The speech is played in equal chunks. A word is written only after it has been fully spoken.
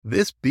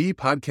This B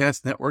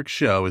Podcast Network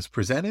show is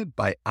presented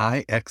by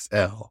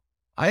IXL.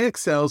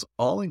 IXL's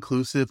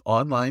all-inclusive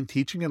online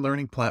teaching and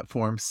learning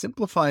platform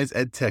simplifies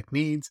edtech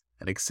needs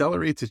and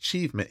accelerates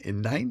achievement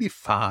in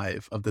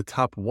 95 of the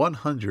top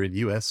 100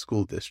 U.S.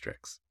 school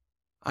districts.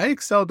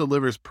 IXL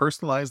delivers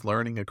personalized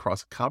learning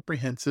across a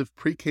comprehensive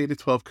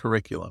pre-K-12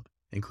 curriculum,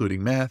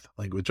 including math,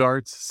 language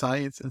arts,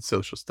 science, and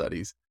social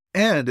studies,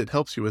 and it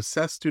helps you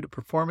assess student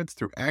performance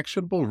through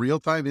actionable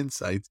real-time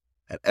insights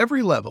at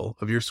every level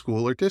of your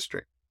school or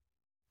district.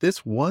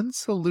 This one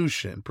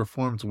solution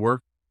performs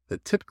work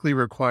that typically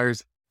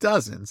requires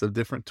dozens of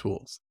different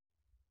tools.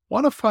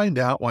 Want to find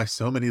out why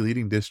so many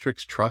leading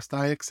districts trust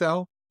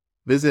IXL?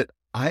 Visit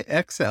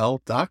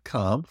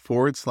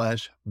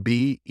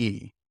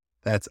IXL.com/BE.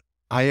 That's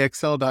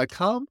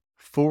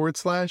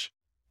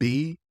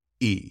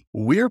IXL.com/BE.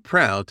 We're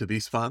proud to be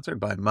sponsored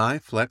by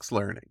MyFlex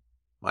Learning.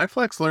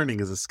 MyFlex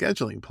Learning is a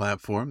scheduling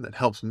platform that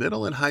helps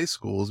middle and high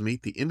schools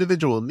meet the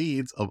individual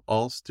needs of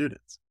all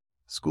students.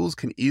 Schools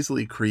can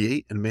easily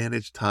create and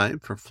manage time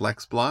for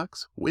flex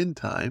blocks, win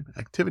time,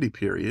 activity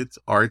periods,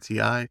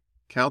 RTI,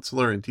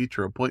 counselor and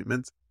teacher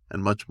appointments,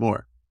 and much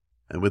more.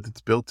 And with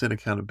its built-in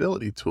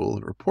accountability tool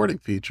and reporting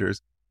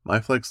features,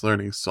 MyFlex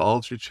Learning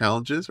solves your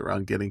challenges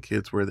around getting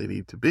kids where they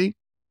need to be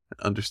and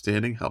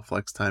understanding how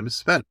flex time is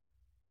spent.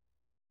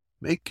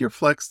 Make your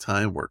flex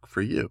time work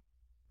for you.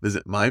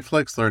 Visit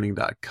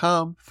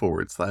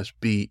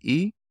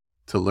myflexlearning.com/BE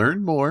to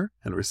learn more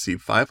and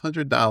receive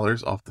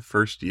 $500 off the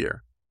first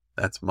year.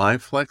 That's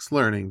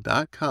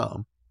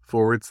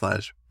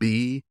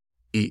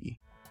myflexlearning.com/BE.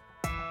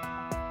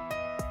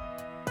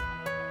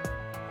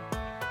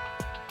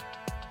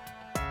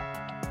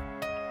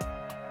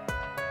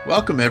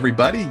 Welcome,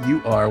 everybody.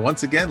 You are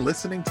once again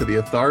listening to the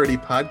Authority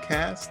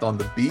Podcast on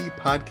the B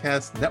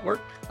Podcast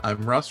Network. I'm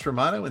Ross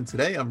Romano, and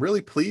today I'm really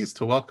pleased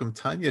to welcome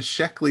Tanya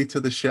Sheckley to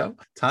the show.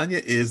 Tanya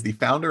is the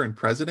founder and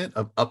president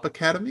of Up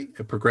Academy,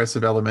 a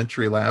progressive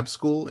elementary lab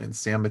school in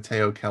San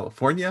Mateo,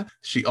 California.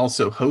 She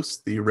also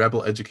hosts the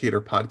Rebel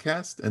Educator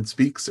podcast and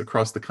speaks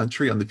across the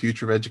country on the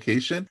future of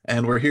education.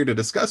 And we're here to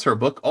discuss her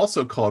book,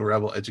 also called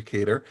Rebel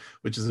Educator,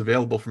 which is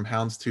available from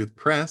Houndstooth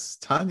Press.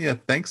 Tanya,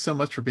 thanks so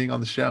much for being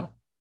on the show.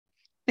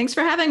 Thanks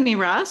for having me,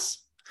 Ross.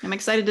 I'm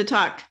excited to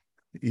talk.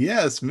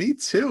 Yes, me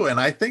too. And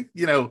I think,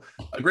 a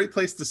great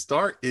place to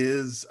start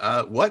is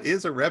what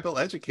is a rebel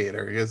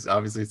educator? Because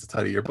obviously it's the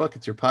title of your book,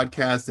 it's your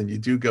podcast, and you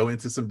do go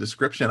into some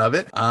description of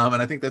it.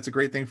 And I think that's a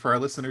great thing for our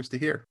listeners to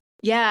hear.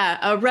 Yeah,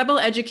 a rebel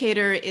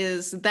educator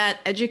is that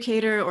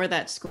educator or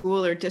that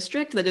school or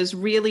district that is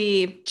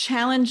really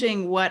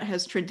challenging what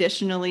has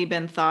traditionally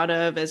been thought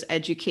of as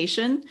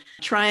education,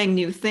 trying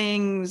new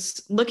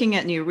things, looking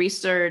at new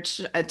research,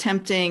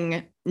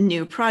 attempting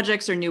new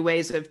projects or new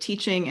ways of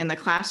teaching in the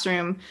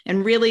classroom,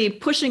 and really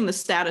pushing the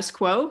status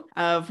quo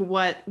of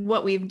what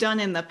we've done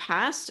in the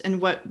past and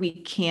what we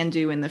can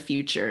do in the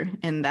future.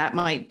 And that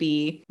might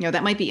be,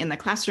 that might be in the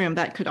classroom.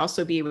 That could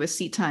also be with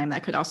seat time.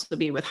 That could also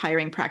be with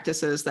hiring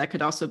practices. That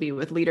could also be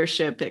with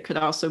leadership. It could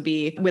also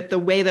be with the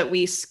way that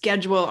we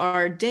schedule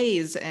our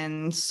days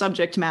and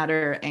subject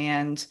matter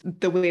and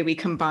the way we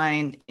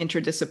combine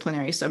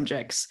interdisciplinary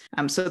subjects.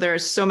 So there are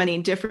so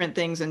many different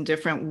things and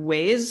different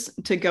ways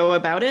to go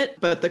about it,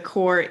 but the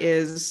core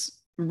is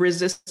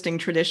resisting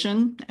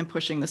tradition and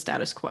pushing the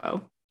status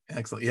quo.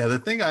 Excellent. Yeah, the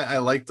thing I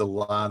liked a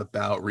lot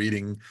about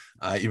reading,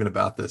 even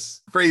about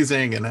this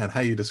phrasing and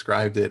how you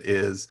described it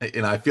is,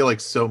 I feel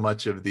like so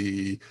much of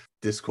the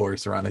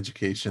discourse around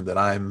education that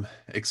I'm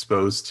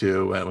exposed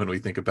to, and when we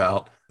think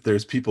about,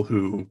 there's people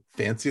who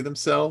fancy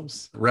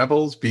themselves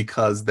rebels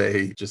because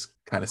they just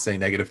kind of say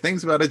negative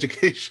things about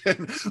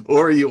education.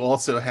 Or you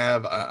also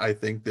have, I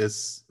think,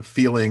 this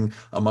feeling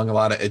among a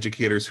lot of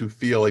educators who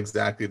feel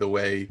exactly the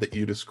way that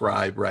you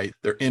describe, right?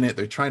 They're in it,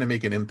 they're trying to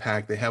make an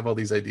impact. They have all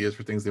these ideas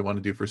for things they want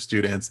to do for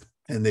students,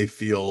 and they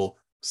feel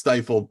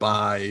stifled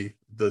by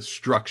the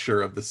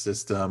structure of the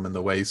system and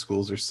the way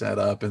schools are set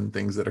up and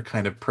things that are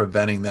kind of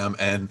preventing them.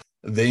 And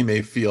they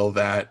may feel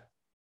that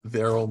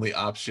their only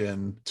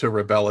option to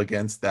rebel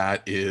against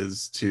that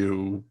is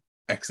to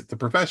exit the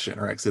profession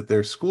or exit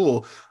their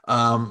school.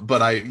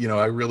 But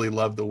I really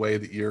love the way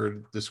that you're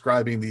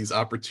describing these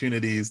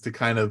opportunities to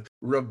kind of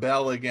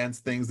rebel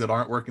against things that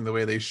aren't working the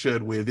way they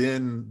should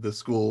within the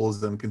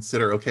schools and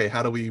consider, okay,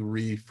 how do we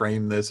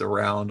reframe this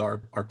around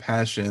our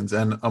passions?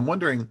 And I'm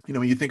wondering,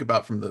 when you think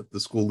about from the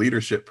school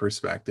leadership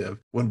perspective,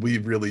 when we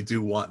really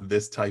do want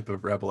this type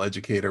of rebel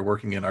educator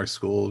working in our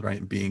schools,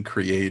 right, being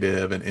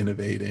creative and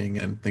innovating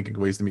and thinking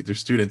of ways to meet their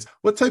students,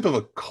 what type of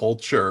a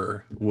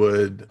culture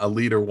would a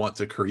leader want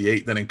to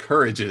create that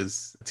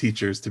encourages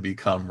teachers to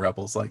become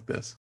rebels like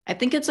this? I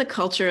think it's a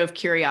culture of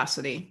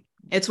curiosity.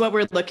 It's what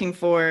we're looking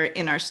for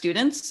in our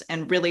students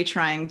and really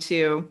trying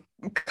to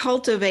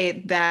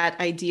cultivate that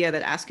idea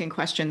that asking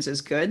questions is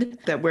good,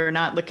 that we're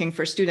not looking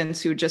for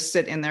students who just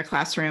sit in their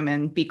classroom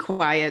and be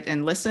quiet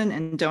and listen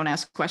and don't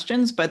ask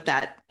questions, but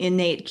that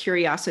innate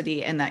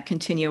curiosity and that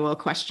continual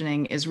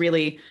questioning is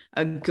really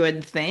a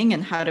good thing.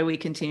 And how do we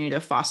continue to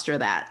foster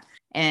that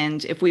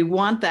And if we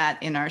want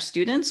that in our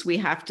students, we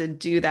have to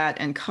do that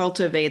and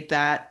cultivate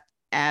that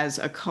as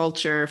a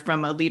culture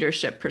from a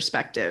leadership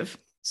perspective.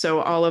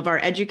 So all of our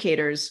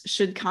educators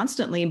should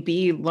constantly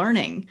be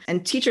learning,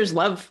 and teachers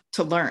love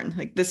to learn.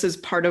 Like, this is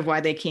part of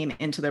why they came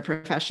into the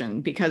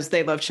profession, because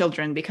they love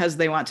children, because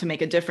they want to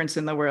make a difference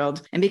in the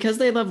world, and because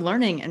they love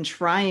learning and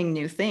trying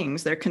new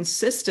things. They're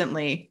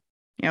consistently,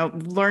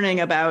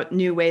 learning about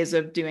new ways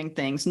of doing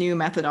things, new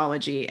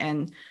methodology.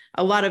 And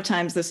a lot of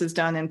times this is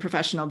done in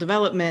professional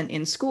development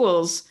in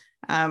schools,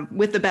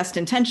 with the best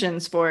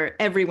intentions for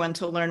everyone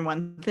to learn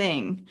one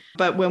thing.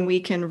 But when we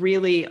can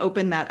really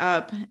open that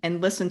up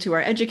and listen to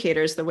our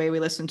educators the way we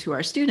listen to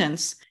our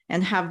students,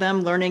 and have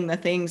them learning the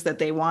things that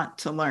they want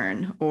to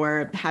learn,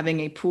 or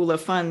having a pool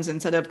of funds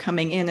instead of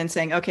coming in and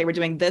saying, okay, we're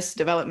doing this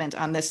development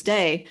on this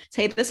day.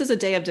 Say, this is a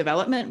day of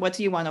development. What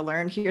do you want to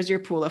learn? Here's your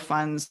pool of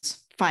funds.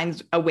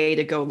 Find a way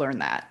to go learn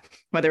that.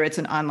 Whether it's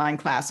an online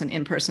class, an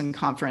in-person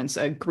conference,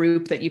 a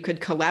group that you could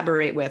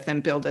collaborate with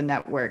and build a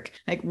network,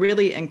 like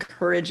really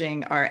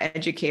encouraging our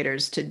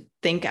educators to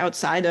think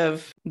outside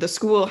of the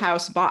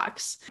schoolhouse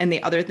box and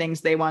the other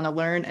things they want to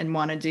learn and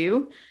want to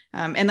do.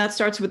 And that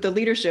starts with the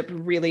leadership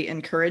really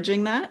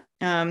encouraging that.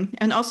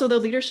 And also the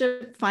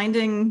leadership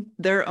finding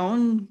their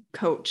own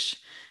coach,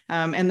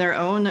 and their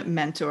own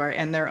mentor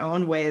and their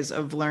own ways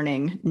of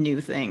learning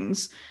new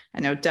things. I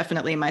know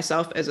definitely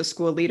myself as a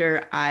school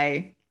leader,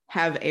 I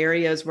have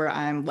areas where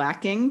I'm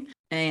lacking,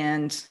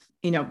 and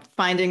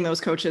finding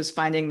those coaches,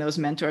 finding those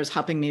mentors,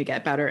 helping me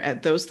get better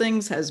at those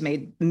things has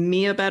made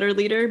me a better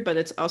leader. But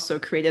it's also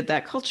created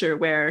that culture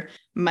where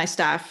my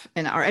staff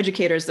and our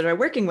educators that are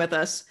working with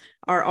us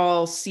are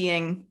all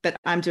seeing that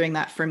I'm doing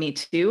that for me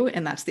too.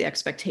 And that's the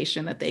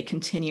expectation, that they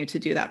continue to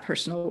do that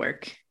personal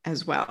work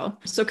as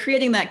well. So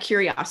creating that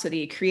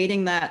curiosity,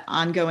 creating that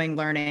ongoing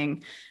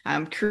learning,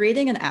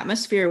 creating an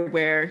atmosphere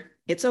where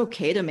it's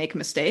okay to make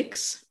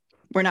mistakes.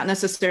 We're not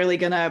necessarily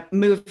going to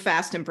move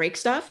fast and break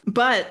stuff,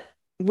 but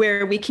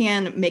where we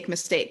can make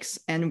mistakes.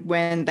 And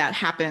when that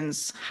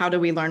happens, how do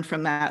we learn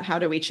from that? How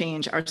do we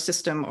change our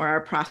system or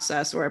our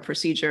process or our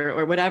procedure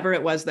or whatever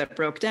it was that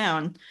broke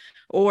down?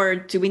 Or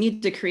do we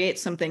need to create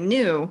something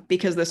new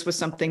because this was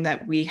something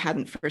that we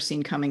hadn't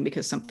foreseen coming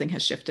because something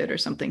has shifted or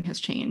something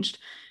has changed?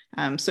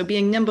 So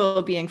being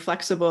nimble, being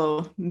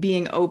flexible,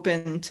 being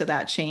open to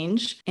that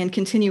change, and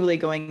continually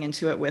going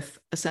into it with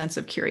a sense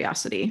of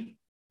curiosity.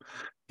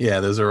 Yeah,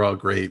 those are all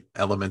great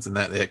elements, and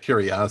that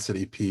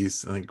curiosity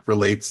piece, I think,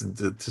 relates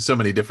to so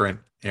many different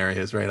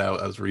areas, right? I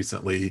was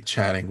recently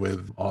chatting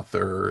with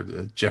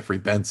author Jeffrey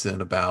Benson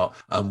about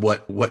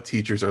what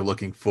teachers are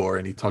looking for,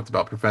 and he talked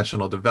about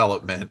professional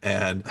development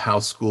and how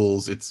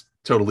schools, it's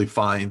totally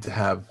fine to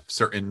have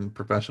certain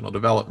professional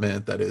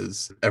development that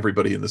is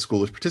everybody in the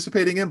school is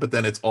participating in, but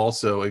then it's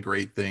also a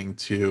great thing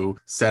to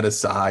set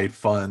aside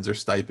funds or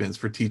stipends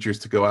for teachers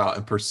to go out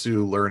and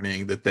pursue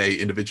learning that they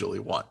individually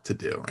want to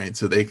do, right?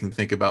 So they can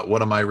think about,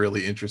 what am I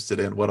really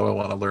interested in? What do I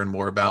want to learn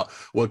more about?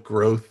 What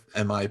growth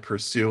am I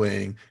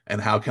pursuing?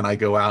 And how can I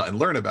go out and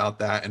learn about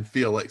that and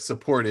feel like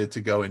supported to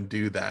go and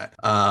do that?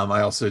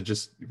 I also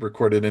just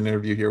recorded an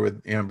interview here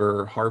with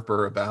Amber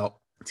Harper about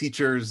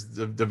teachers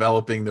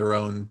developing their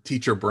own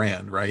teacher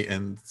brand, right?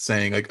 And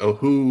saying like,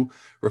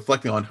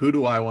 reflecting on who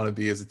do I want to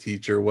be as a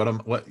teacher?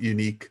 What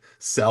unique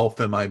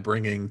self am I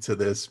bringing to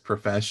this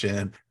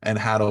profession? And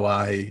how do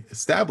I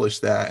establish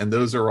that? And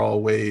those are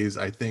all ways,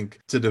 I think,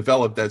 to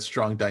develop that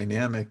strong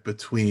dynamic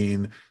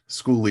between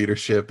school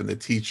leadership and the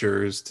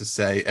teachers, to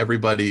say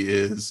everybody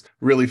is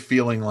really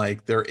feeling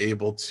like they're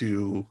able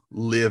to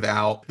live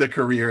out the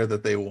career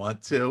that they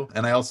want to.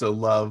 And I also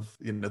love,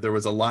 there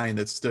was a line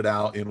that stood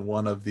out in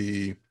one of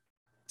the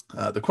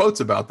quotes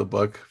about the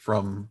book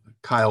from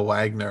Kyle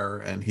Wagner,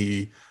 and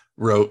he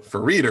wrote, for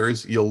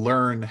readers, you'll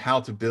learn how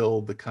to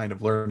build the kind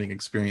of learning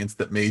experience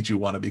that made you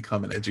want to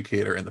become an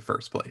educator in the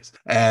first place.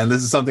 And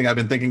this is something I've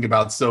been thinking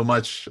about so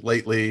much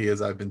lately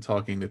as I've been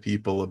talking to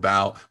people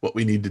about what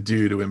we need to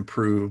do to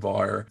improve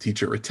our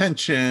teacher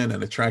retention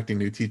and attracting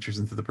new teachers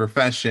into the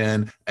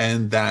profession.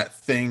 And that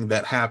thing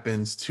that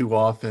happens too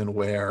often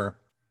where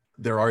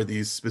there are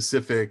these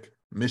specific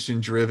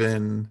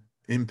mission-driven,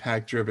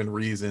 impact-driven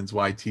reasons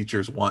why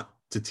teachers want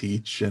to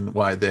teach and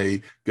why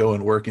they go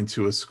and work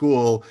into a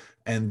school.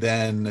 And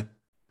then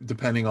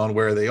depending on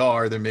where they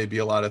are, there may be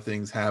a lot of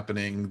things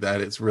happening that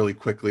it's really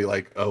quickly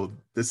like, oh,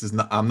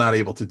 I'm not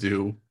able to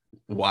do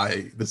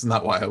this is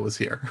not why I was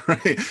here,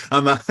 right?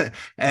 I'm not.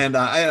 And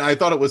I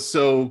thought it was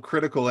so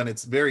critical, and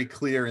it's very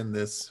clear in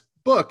this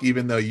book,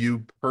 even though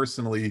you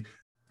personally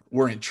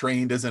weren't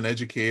trained as an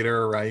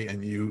educator, right?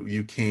 And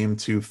you came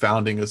to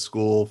founding a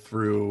school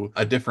through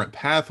a different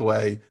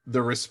pathway,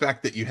 the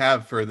respect that you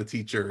have for the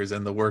teachers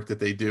and the work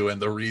that they do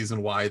and the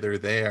reason why they're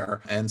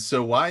there. And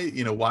so why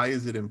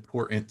is it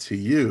important to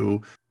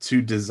you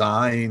to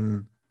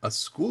design a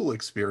school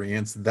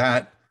experience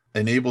that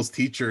enables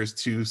teachers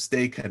to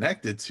stay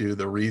connected to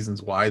the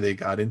reasons why they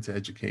got into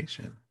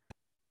education?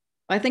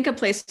 I think a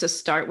place to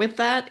start with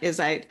that is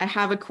I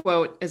have a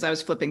quote as I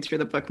was flipping through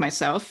the book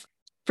myself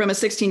from a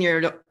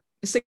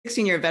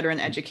 16-year veteran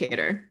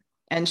educator.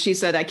 And she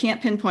said, I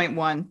can't pinpoint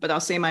one, but I'll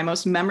say my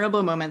most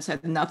memorable moments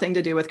had nothing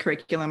to do with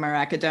curriculum or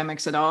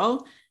academics at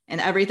all,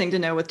 and everything to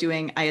know with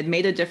doing I had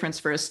made a difference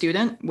for a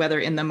student, whether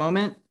in the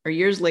moment or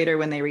years later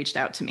when they reached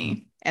out to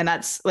me. And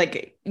that's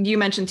like you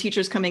mentioned,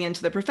 teachers coming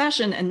into the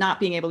profession and not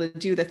being able to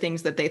do the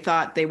things that they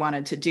thought they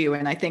wanted to do.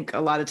 And I think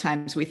a lot of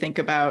times we think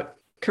about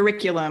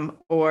curriculum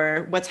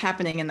or what's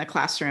happening in the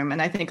classroom.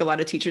 And I think a lot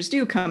of teachers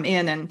do come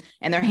in and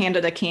they're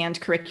handed a canned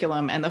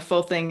curriculum and the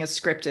full thing is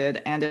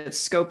scripted and it's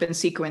scope and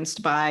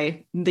sequenced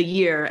by the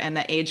year and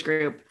the age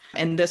group.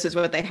 And this is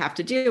what they have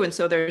to do. And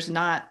so there's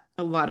not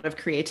a lot of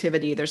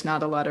creativity. There's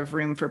not a lot of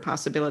room for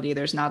possibility.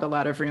 There's not a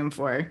lot of room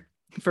for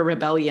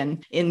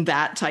rebellion in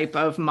that type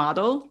of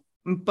model.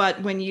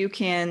 But when you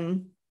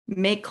can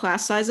make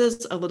class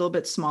sizes a little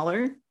bit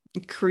smaller,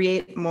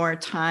 create more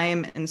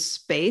time and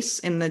space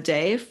in the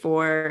day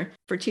for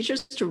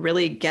teachers to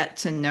really get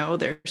to know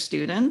their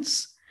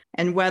students,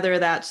 and whether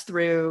that's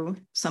through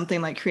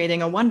something like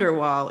creating a wonder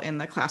wall in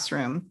the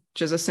classroom,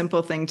 which is a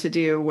simple thing to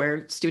do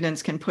where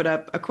students can put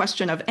up a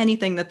question of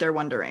anything that they're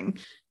wondering,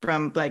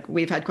 from like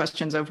we've had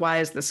questions of why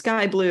is the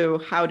sky blue,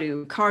 how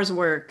do cars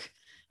work,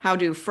 how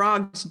do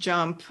frogs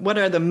jump, what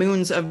are the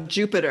moons of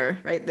Jupiter,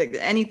 right?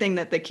 Anything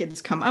that the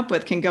kids come up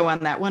with can go on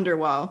that wonder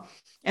wall.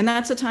 And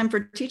that's a time for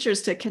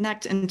teachers to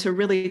connect and to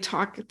really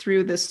talk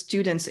through the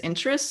students'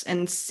 interests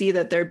and see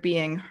that they're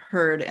being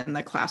heard in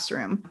the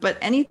classroom. But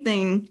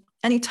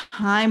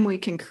anytime we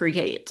can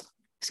create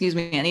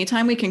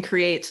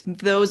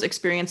those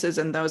experiences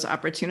and those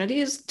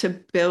opportunities to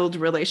build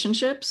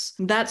relationships,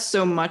 that's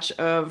so much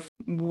of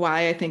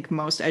why I think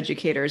most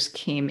educators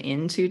came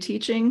into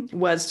teaching,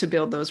 was to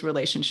build those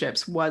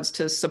relationships, was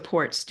to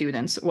support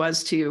students,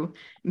 was to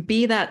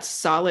be that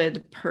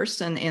solid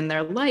person in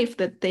their life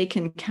that they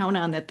can count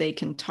on, that they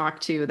can talk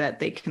to, that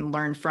they can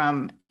learn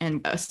from,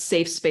 and a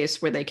safe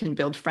space where they can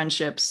build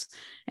friendships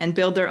and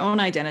build their own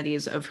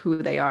identities of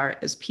who they are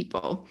as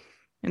people.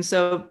 And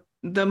so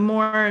the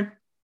more,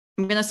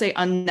 I'm going to say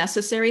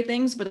unnecessary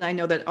things, but I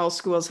know that all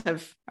schools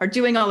are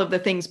doing all of the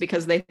things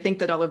because they think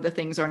that all of the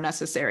things are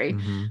necessary.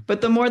 Mm-hmm.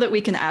 But the more that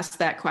we can ask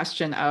that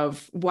question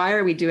of why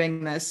are we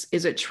doing this?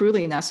 Is it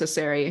truly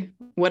necessary?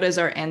 What is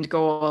our end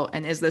goal?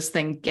 And is this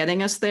thing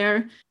getting us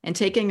there? And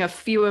taking a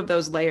few of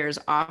those layers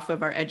off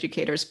of our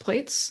educators'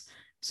 plates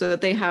so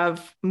that they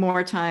have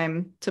more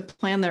time to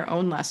plan their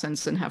own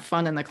lessons and have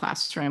fun in the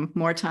classroom,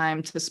 more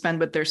time to spend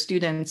with their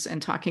students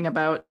and talking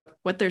about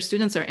what their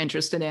students are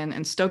interested in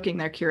and stoking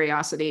their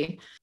curiosity,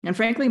 and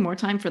frankly, more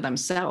time for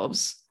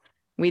themselves.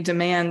 We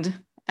demand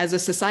as a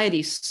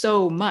society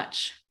so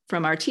much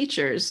from our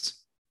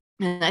teachers.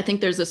 And I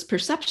think there's this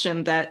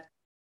perception that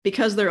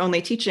because they're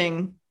only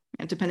teaching,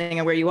 and depending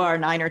on where you are,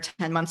 9 or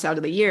 10 months out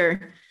of the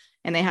year,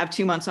 and they have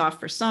 2 months off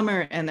for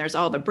summer, and there's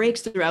all the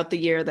breaks throughout the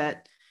year,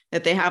 that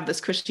they have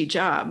this cushy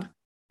job.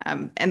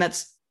 And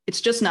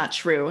it's just not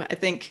true. I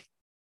think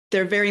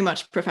they're very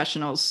much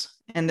professionals,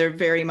 and they're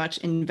very much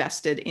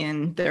invested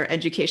in their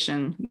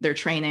education, their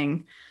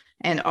training,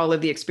 and all of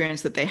the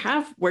experience that they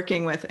have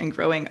working with and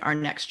growing our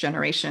next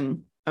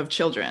generation of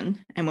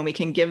children. And when we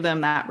can give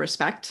them that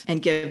respect and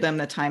give them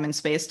the time and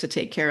space to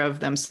take care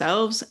of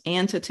themselves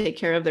and to take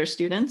care of their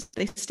students,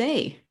 they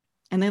stay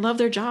and they love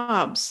their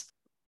jobs,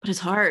 but it's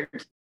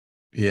hard.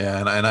 Yeah.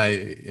 And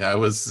I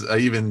was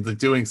even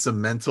doing some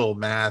mental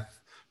math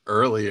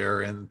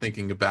earlier and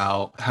thinking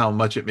about how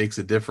much it makes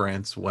a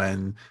difference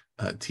when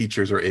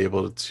teachers are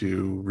able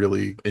to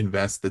really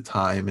invest the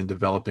time in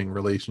developing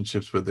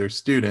relationships with their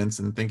students,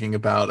 and thinking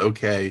about,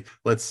 okay,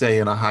 let's say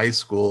in a high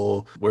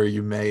school where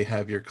you may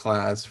have your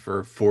class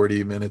for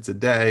 40 minutes a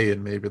day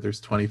and maybe there's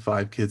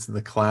 25 kids in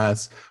the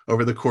class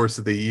over the course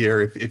of the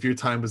year. If your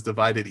time was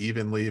divided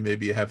evenly,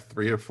 maybe you have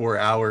 3 or 4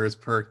 hours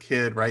per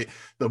kid, right?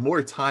 The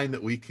more time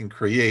that we can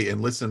create,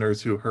 and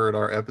listeners who heard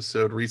our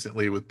episode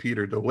recently with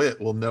Peter DeWitt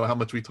will know how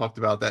much we talked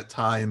about that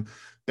time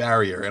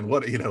barrier and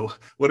what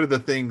are the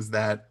things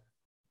that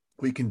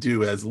we can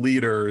do as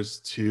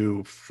leaders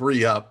to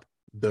free up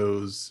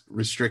those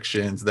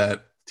restrictions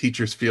that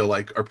teachers feel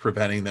like are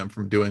preventing them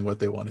from doing what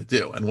they want to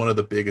do. And one of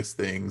the biggest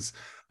things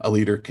a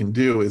leader can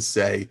do is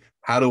say,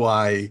 how do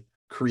I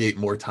create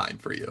more time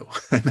for you?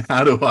 And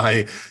how do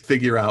I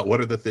figure out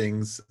what are the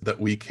things that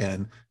we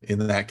can, in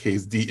that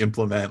case,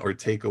 de-implement or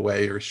take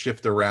away or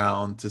shift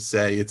around to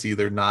say it's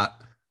either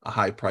not a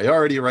high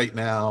priority right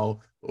now,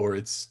 or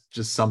it's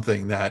just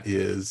something that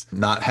is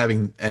not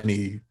having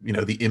any,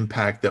 the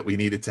impact that we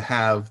need it to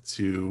have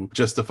to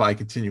justify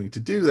continuing to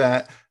do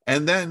that.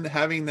 And then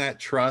having that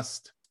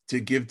trust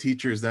to give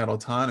teachers that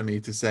autonomy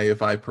to say,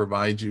 if I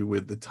provide you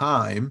with the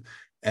time,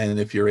 and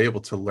if you're able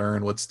to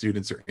learn what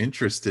students are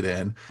interested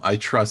in, I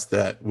trust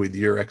that with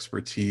your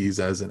expertise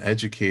as an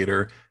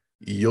educator,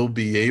 you'll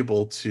be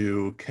able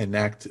to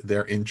connect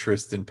their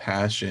interests and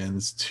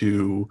passions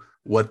to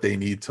what they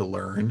need to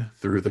learn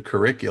through the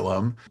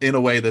curriculum in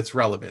a way that's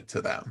relevant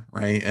to them,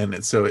 right?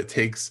 And so it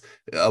takes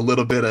a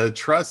little bit of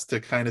trust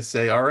to kind of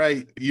say, all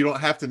right, you don't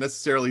have to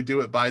necessarily do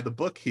it by the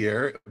book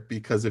here,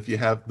 because if you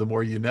have, the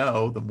more you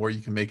know, the more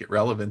you can make it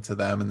relevant to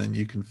them, and then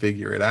you can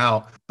figure it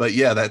out. But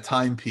yeah, that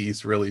time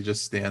piece really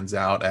just stands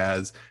out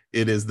as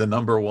it is the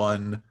number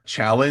one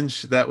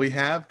challenge that we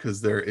have,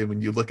 because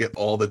when you look at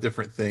all the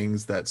different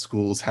things that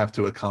schools have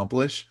to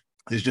accomplish,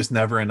 there's just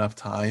never enough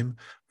time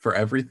for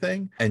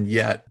everything. And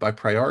yet, by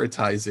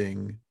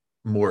prioritizing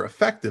more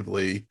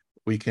effectively,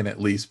 we can at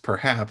least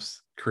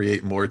perhaps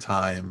create more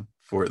time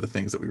for the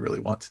things that we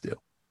really want to do.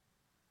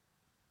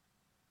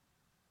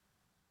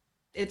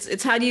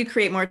 It's how do you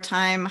create more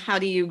time? How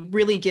do you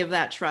really give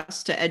that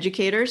trust to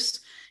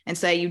educators and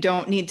say you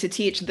don't need to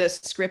teach this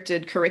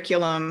scripted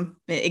curriculum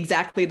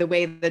exactly the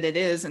way that it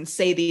is and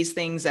say these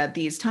things at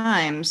these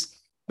times,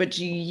 but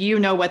you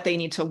know what they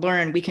need to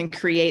learn. We can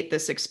create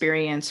this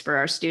experience for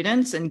our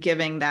students, and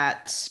giving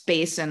that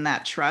space and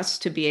that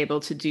trust to be able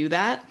to do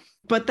that.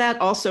 But that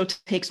also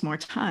takes more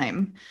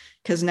time,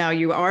 because now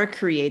you are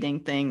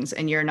creating things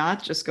and you're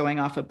not just going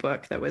off a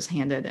book that was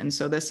handed. And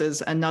so this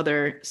is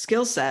another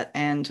skill set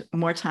and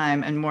more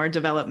time and more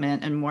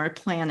development and more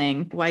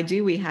planning. Why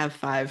do we have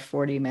 5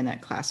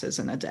 40-minute classes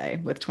in a day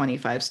with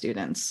 25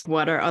 students?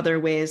 What are other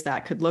ways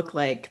that could look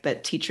like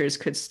that teachers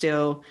could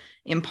still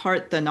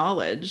impart the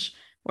knowledge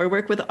or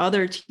work with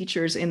other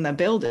teachers in the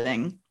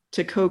building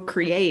to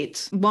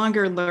co-create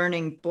longer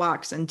learning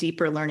blocks and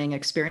deeper learning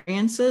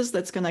experiences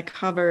that's going to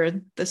cover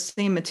the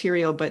same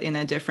material, but in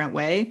a different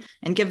way,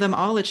 and give them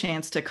all a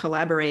chance to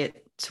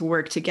collaborate, to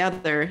work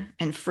together,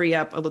 and free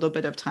up a little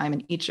bit of time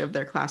in each of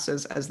their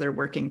classes as they're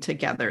working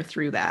together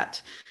through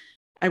that.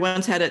 I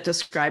once had it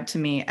described to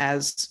me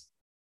as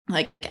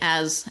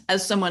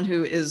someone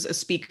who is a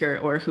speaker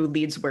or who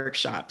leads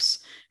workshops,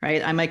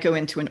 right? I might go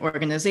into an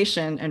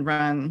organization and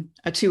run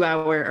a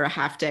 2-hour or a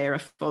half day or a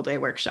full day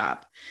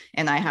workshop.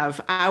 And I have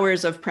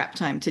hours of prep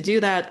time to do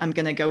that. I'm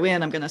going to go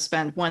in, I'm going to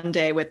spend one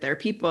day with their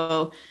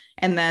people,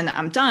 and then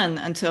I'm done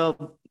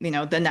until,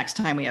 the next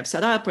time we have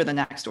set up, or the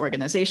next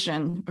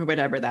organization, or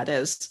whatever that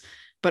is.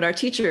 But our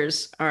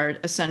teachers are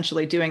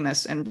essentially doing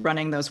this and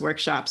running those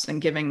workshops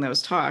and giving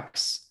those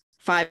talks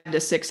 5 to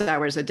 6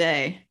 hours a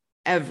day,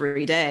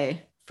 every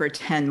day for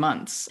 10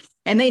 months.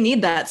 And they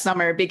need that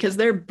summer because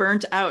they're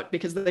burnt out,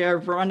 because they are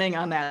running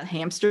on that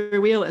hamster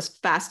wheel as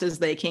fast as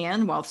they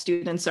can while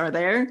students are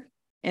there.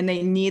 And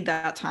they need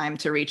that time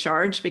to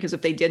recharge, because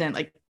if they didn't,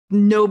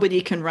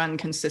 nobody can run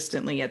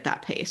consistently at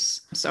that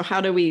pace. So how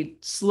do we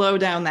slow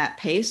down that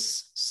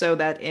pace so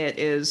that it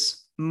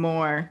is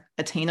more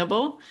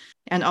attainable?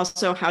 And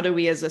also, how do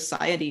we as a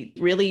society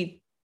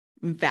really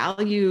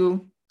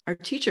value our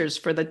teachers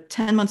for the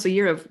 10 months a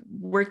year of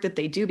work that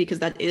they do, because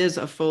that is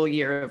a full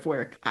year of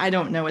work. I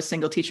don't know a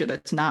single teacher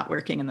that's not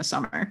working in the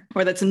summer,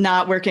 or that's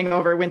not working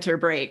over winter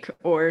break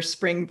or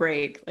spring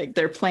break.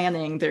 They're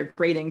planning, they're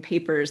grading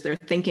papers, they're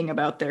thinking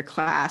about their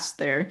class,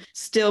 they're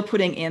still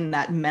putting in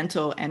that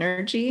mental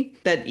energy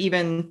that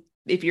even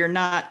if you're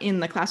not in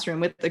the classroom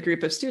with a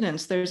group of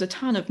students, there's a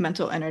ton of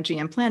mental energy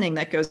and planning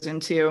that goes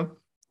into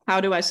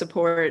how do I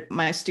support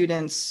my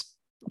students'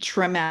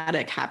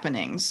 traumatic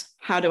happenings?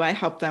 How do I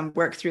help them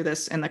work through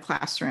this in the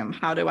classroom?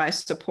 How do I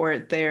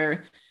support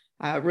their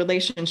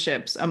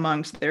relationships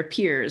amongst their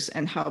peers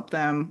and help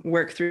them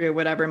work through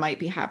whatever might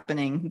be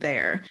happening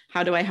there?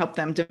 How do I help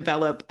them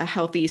develop a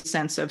healthy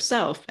sense of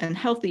self and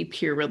healthy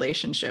peer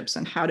relationships?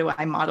 And how do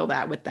I model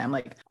that with them?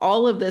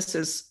 All of this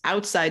is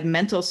outside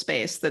mental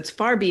space that's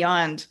far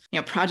beyond,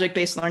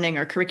 project-based learning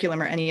or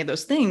curriculum or any of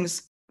those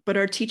things, but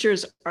our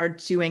teachers are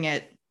doing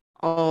it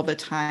all the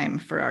time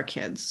for our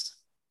kids.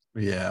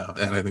 Yeah.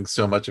 And I think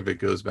so much of it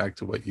goes back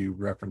to what you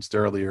referenced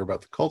earlier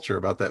about the culture,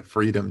 about that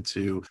freedom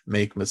to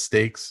make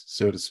mistakes,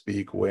 so to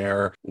speak,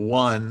 where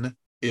one,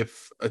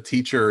 if a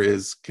teacher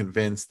is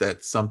convinced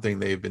that something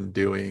they've been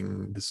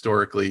doing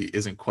historically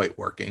isn't quite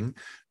working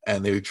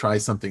and they try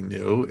something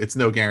new, it's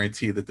no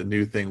guarantee that the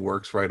new thing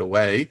works right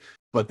away.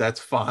 But that's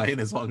fine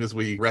as long as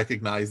we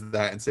recognize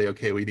that and say,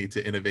 okay, we need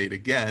to innovate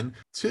again.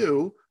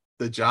 Two,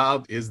 the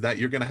job is that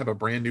you're going to have a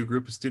brand new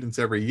group of students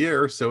every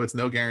year. So it's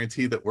no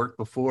guarantee that work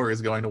before is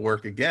going to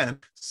work again.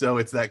 So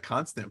it's that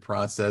constant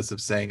process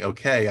of saying,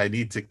 okay, I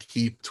need to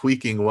keep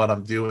tweaking what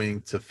I'm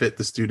doing to fit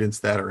the students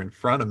that are in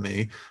front of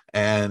me.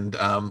 And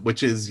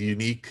which is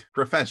unique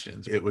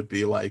professions. It would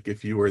be like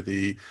if you were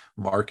the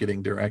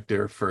marketing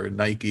director for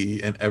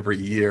Nike, and every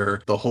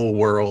year the whole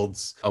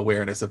world's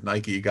awareness of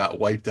Nike got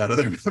wiped out of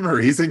their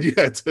memories, and you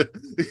had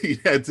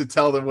to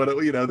tell them there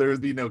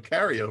would be no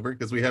carryover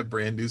because we have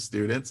brand new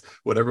students.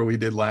 Whatever we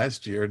did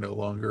last year no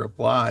longer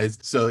applies.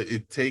 So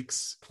it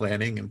takes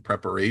planning and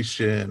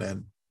preparation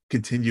and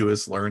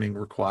continuous learning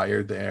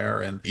required there.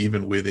 And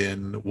even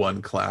within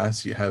one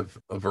class, you have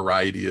a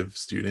variety of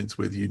students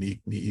with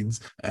unique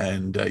needs,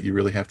 and you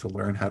really have to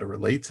learn how to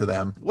relate to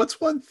them. What's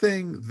one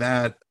thing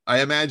that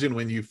I imagine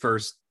when you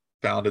first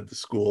founded the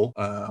school,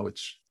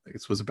 which I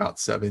guess was about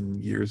 7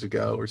 years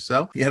ago or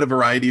so, you had a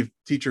variety of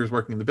teachers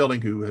working in the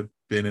building who had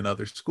been in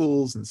other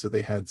schools, and so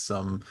they had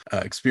some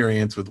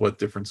experience with what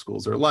different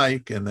schools are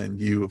like. And then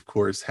you, of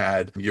course,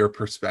 had your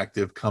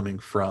perspective coming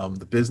from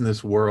the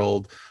business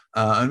world.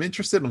 I'm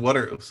interested in what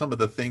are some of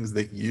the things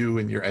that you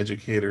and your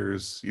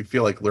educators, you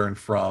feel like, learn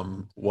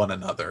from one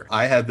another.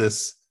 I had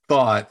this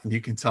thought, and you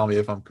can tell me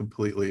if I'm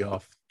completely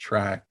off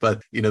track,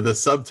 but the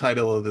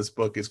subtitle of this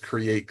book is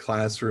Create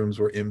Classrooms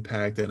Where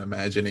Impact and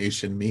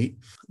Imagination Meet.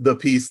 The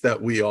piece that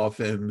we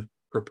often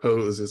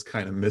propose is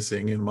kind of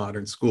missing in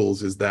modern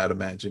schools is that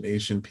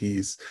imagination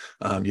piece.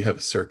 You have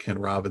a Sir Ken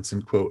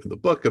Robinson quote in the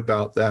book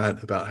about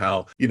that, about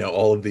how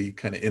all of the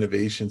kind of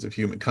innovations of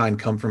humankind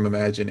come from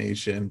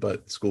imagination,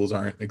 but schools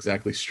aren't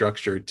exactly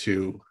structured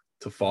to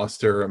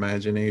foster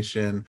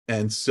imagination.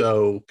 And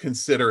so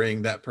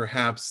considering that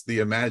perhaps the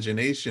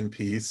imagination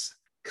piece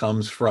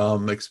comes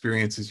from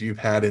experiences you've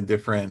had in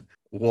different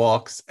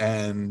walks,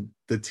 and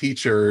the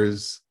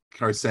teachers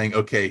are saying,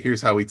 okay,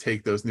 here's how we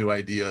take those new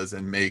ideas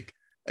and make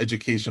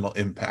educational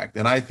impact.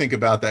 And I think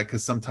about that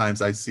because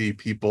sometimes I see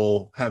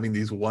people having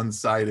these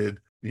one-sided,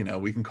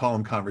 we can call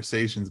them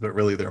conversations, but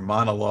really they're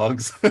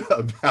monologues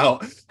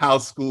about how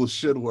schools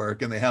should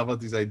work. And they have all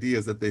these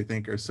ideas that they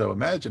think are so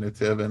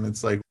imaginative. And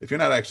it's like, if you're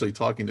not actually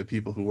talking to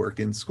people who work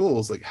in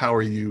schools, like, how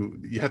are you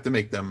have to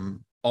make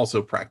them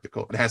also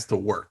practical. It has to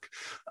work.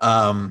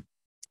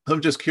 I'm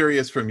just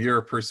curious from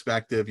your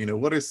perspective,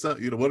 what are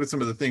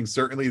some of the things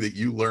certainly that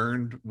you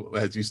learned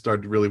as you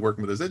started really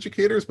working with those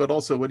educators, but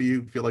also what do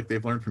you feel like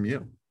they've learned from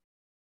you?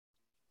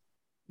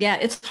 Yeah,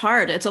 it's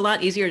hard. It's a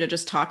lot easier to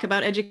just talk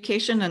about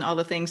education and all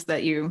the things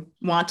that you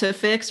want to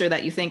fix or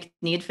that you think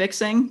need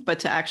fixing, but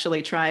to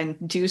actually try and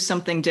do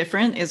something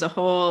different is a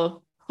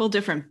whole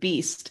different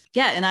beast.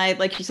 Yeah, and I,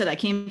 like you said, I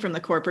came from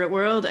the corporate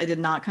world. I did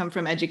not come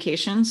from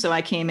education, so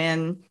I came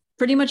in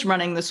pretty much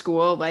running the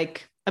school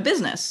like a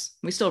business.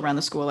 We still run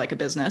the school like a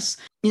business,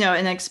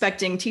 and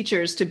expecting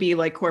teachers to be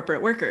like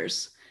corporate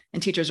workers.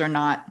 And teachers are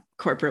not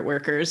corporate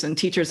workers, and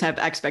teachers have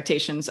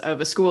expectations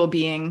of a school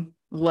being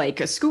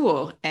like a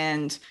school.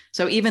 And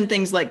so even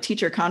things like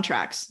teacher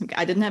contracts,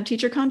 I didn't have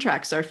teacher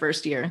contracts our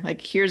first year.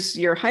 Like, here's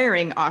your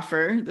hiring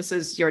offer. This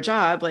is your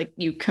job. Like,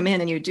 you come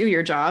in and you do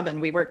your job,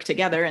 and we work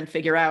together and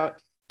figure out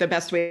the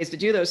best ways to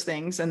do those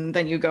things. And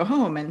then you go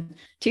home, and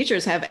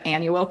teachers have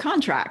annual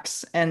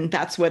contracts, and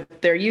that's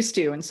what they're used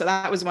to. And so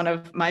that was one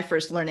of my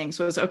first learnings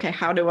was, okay,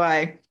 how do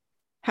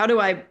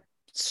I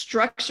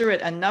structure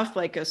it enough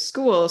like a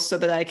school so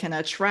that I can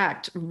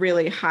attract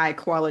really high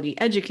quality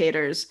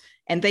educators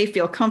and they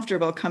feel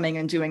comfortable coming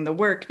and doing the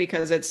work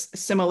because it's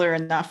similar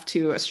enough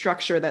to a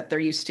structure that they're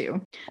used to.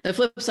 The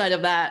flip side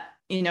of that,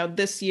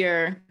 this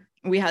year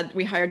we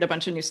hired a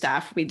bunch of new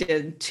staff. We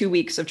did 2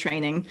 weeks of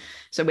training.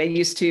 So we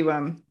used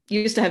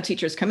to have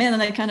teachers come in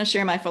and I kind of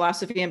share my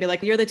philosophy and be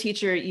like, you're the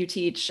teacher, you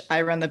teach,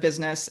 I run the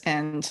business,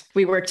 and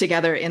we work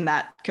together in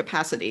that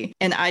capacity.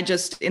 And I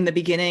just, in the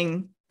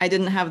beginning, I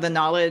didn't have the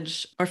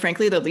knowledge or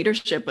frankly, the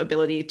leadership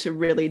ability to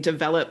really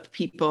develop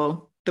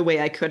people the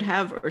way I could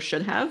have or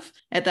should have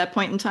at that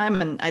point in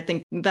time. And I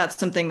think that's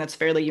something that's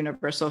fairly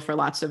universal for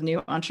lots of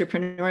new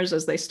entrepreneurs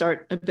as they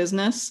start a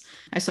business.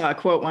 I saw a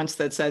quote once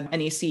that said,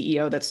 any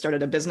CEO that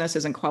started a business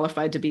isn't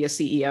qualified to be a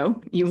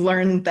CEO. You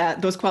learn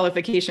that those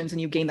qualifications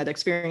and you gain that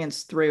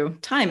experience through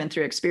time and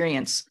through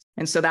experience.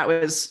 And so that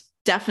was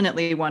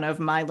definitely one of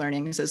my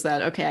learnings is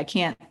that, okay, I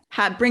can't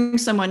bring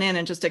someone in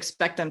and just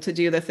expect them to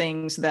do the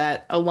things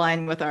that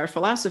align with our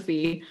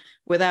philosophy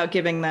without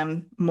giving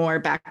them more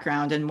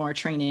background and more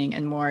training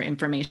and more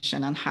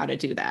information on how to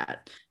do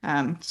that.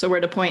 So we're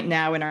at a point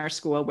now in our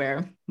school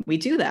where we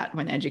do that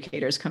when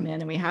educators come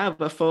in, and we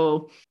have a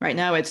full, right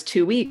now it's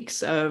 2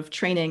 weeks of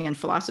training and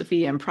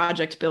philosophy and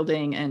project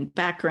building and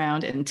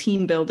background and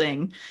team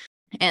building.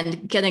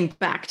 And getting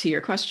back to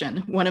your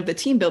question, one of the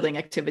team building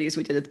activities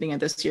we did at the beginning of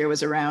this year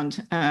was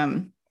around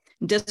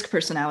DISC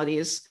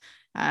personalities.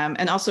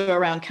 And also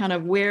around kind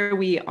of where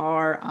we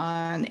are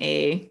on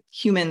a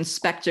human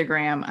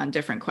spectrogram on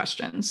different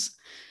questions.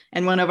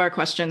 And one of our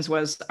questions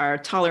was our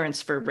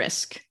tolerance for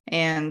risk.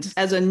 And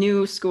as a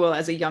new school,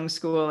 as a young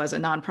school, as a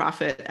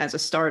nonprofit, as a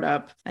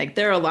startup, like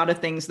there are a lot of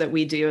things that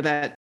we do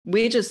that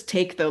we just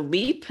take the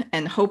leap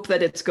and hope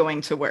that it's going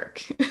to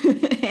work.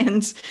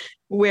 And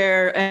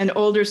where an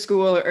older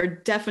school, or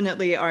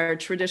definitely our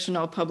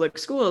traditional public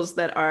schools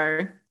that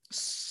are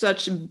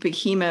such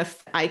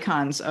behemoth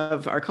icons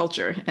of our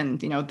culture, and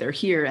they're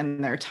here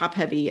and they're top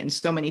heavy and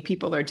so many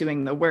people are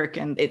doing the work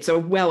and it's a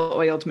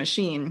well-oiled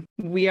machine.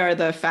 We are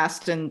the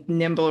fast and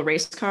nimble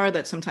race car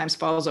that sometimes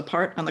falls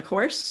apart on the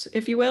course,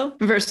 if you will,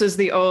 versus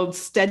the old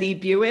steady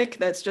Buick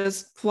that's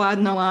just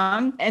plodding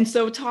along. And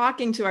so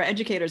talking to our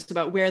educators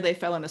about where they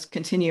fell in this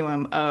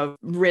continuum of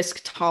risk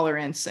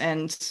tolerance,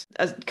 and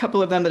a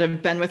couple of them that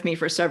have been with me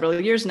for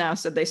several years now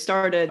said they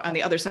started on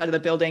the other side of the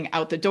building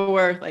out the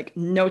door, like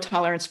no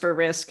tolerance for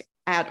risk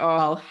at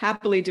all,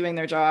 happily doing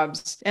their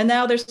jobs. And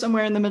now they're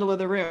somewhere in the middle of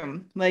the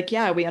room. Like,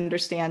 yeah, we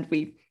understand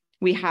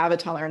we have a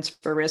tolerance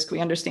for risk. We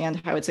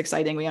understand how it's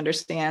exciting. We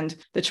understand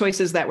the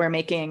choices that we're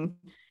making.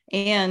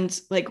 And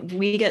like,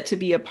 we get to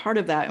be a part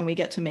of that, and we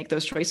get to make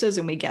those choices,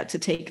 and we get to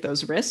take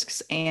those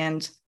risks.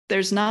 And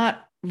there's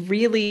not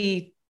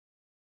really,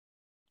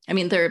 I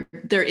mean, there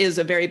is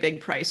a very big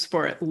price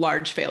for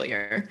large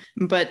failure,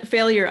 but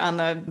failure on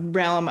the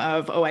realm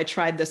of, oh, I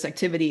tried this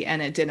activity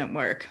and it didn't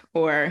work,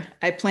 or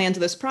I planned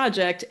this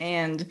project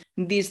and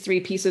these three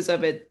pieces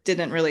of it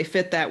didn't really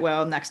fit that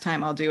well. Next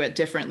time I'll do it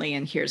differently,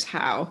 and here's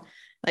how.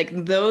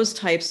 Like those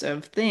types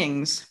of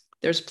things,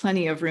 there's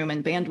plenty of room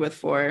and bandwidth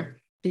for,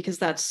 because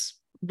that's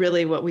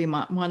really what we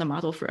want to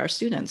model for our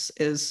students.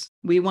 Is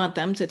we want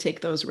them to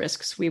take those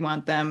risks. We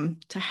want them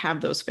to have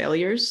those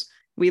failures.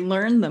 We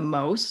learn the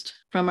most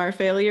from our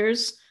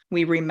failures.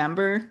 We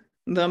remember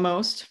the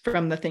most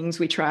from the things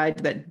we tried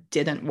that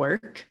didn't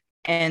work.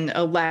 And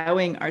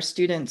allowing our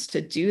students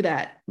to do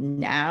that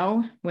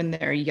now when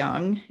they're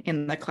young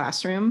in the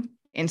classroom,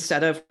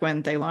 instead of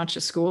when they launch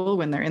a school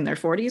when they're in their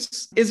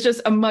 40s, is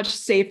just a much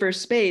safer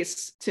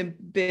space to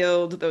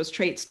build those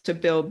traits, to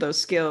build those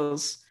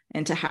skills,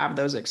 and to have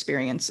those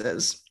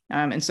experiences.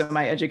 And so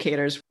my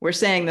educators were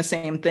saying the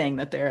same thing,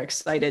 that they're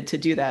excited to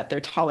do that. Their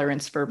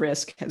tolerance for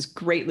risk has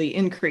greatly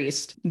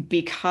increased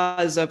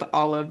because of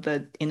all of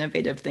the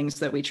innovative things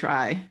that we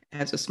try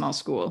as a small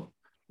school.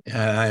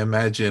 Yeah, I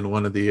imagine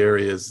one of the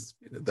areas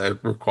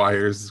that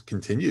requires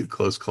continued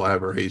close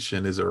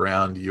collaboration is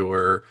around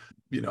your,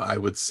 I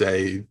would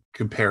say,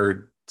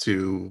 compared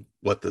to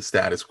what the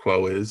status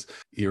quo is,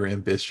 your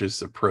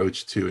ambitious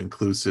approach to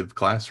inclusive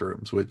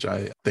classrooms, which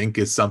I think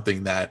is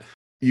something that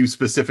you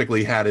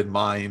specifically had in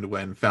mind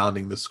when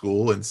founding the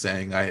school and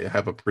saying, I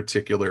have a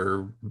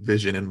particular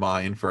vision in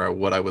mind for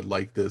what I would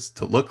like this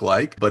to look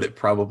like, but it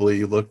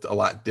probably looked a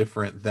lot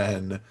different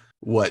than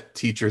what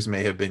teachers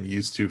may have been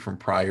used to from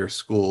prior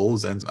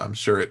schools. And I'm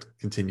sure it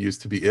continues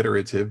to be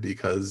iterative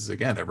because,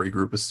 again, every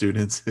group of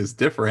students is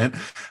different.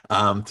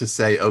 To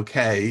say,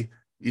 okay,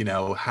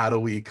 how do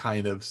we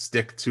kind of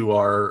stick to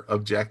our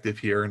objective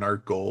here and our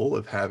goal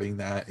of having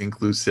that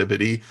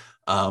inclusivity,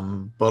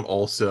 but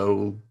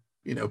also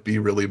be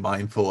really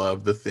mindful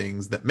of the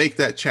things that make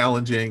that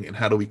challenging, and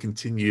how do we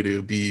continue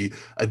to be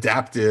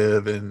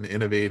adaptive and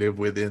innovative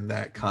within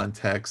that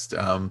context.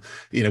 Can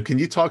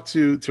you talk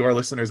to our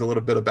listeners a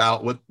little bit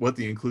about what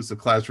the inclusive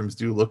classrooms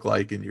do look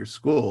like in your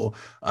school,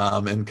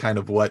 and kind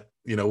of what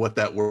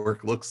that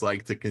work looks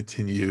like to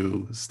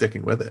continue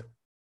sticking with it?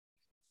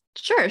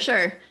 Sure.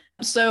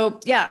 So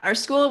yeah, our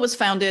school was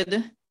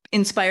founded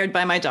inspired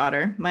by my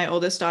daughter. My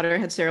oldest daughter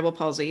had cerebral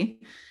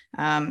palsy.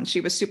 She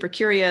was super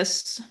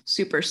curious,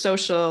 super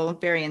social,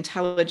 very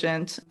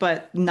intelligent,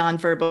 but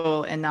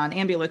nonverbal and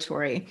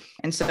non-ambulatory.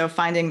 And so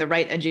finding the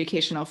right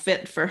educational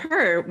fit for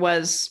her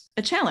was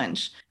a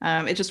challenge.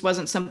 It just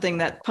wasn't something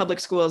that public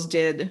schools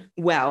did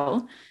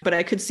well, but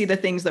I could see the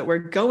things that were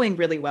going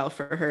really well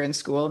for her in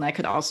school. And I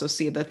could also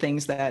see the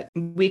things that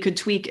we could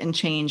tweak and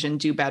change and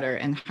do better,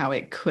 and how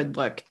it could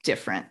look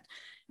different.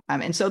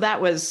 And so that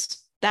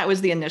was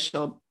the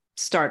initial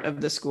start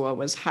of the school,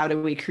 was how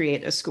do we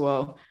create a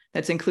school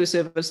that's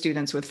inclusive of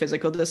students with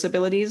physical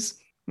disabilities,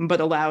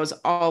 but allows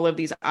all of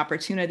these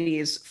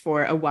opportunities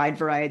for a wide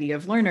variety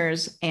of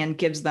learners and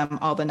gives them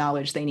all the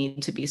knowledge they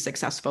need to be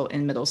successful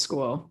in middle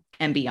school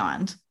and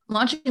beyond.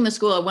 Launching the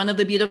school, one of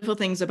the beautiful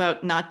things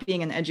about not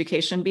being in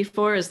education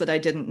before is that I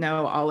didn't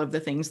know all of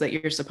the things that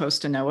you're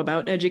supposed to know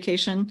about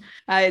education.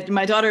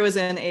 My daughter was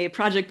in a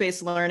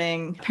project-based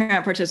learning,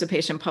 parent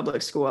participation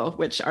public school,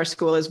 which our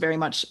school is very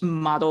much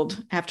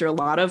modeled after a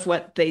lot of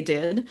what they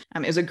did.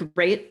 It was a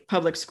great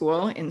public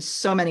school in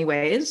so many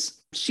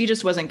ways. She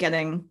just wasn't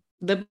getting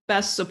the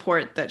best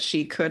support that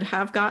she could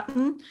have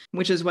gotten,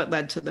 which is what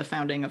led to the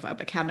founding of Up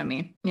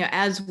Academy.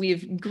 As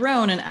we've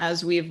grown and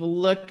as we've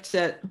looked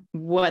at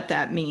what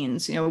that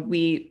means,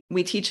 we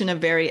teach in a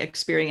very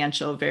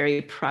experiential,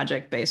 very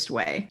project-based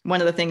way.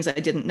 One of the things I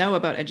didn't know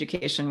about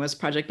education was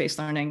project-based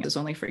learning is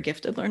only for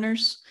gifted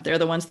learners. They're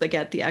the ones that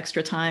get the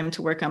extra time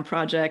to work on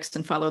projects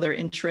and follow their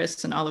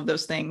interests and all of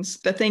those things.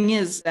 The thing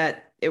is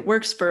that it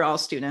works for all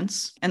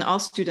students, and all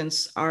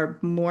students are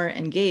more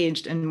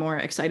engaged and more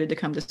excited to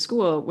come to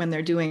school when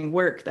they're doing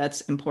work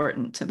that's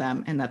important to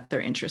them and that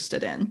they're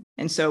interested in.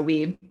 And so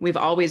we've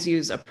always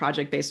used a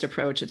project-based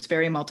approach. It's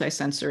very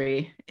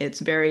multisensory. It's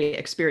very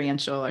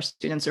experiential. Our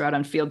students are out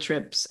on field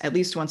trips at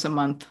least once a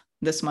month.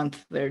 This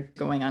month, they're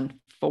going on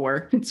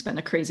 4. It's been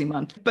a crazy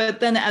month. But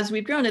then as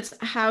we've grown, it's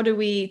how do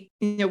we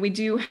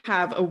do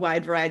have a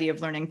wide variety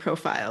of learning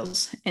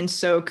profiles. And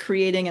so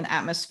creating an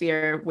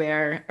atmosphere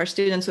where our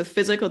students with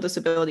physical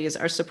disabilities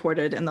are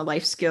supported in the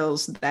life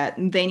skills that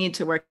they need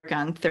to work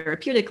on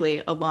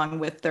therapeutically along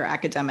with their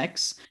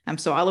academics.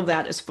 So all of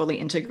that is fully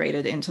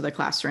integrated into the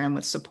classroom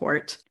with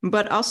support.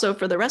 But also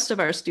for the rest of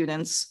our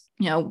students,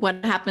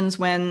 what happens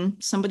when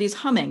somebody's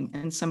humming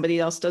and somebody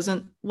else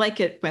doesn't like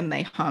it when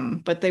they hum,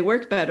 but they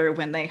work better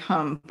when they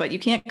hum, but you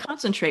can't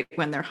concentrate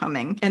when they're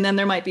humming. And then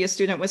there might be a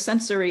student with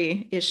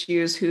sensory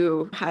issues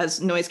who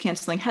has noise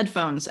canceling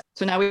headphones.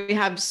 So now we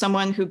have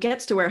someone who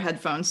gets to wear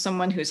headphones,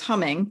 someone who's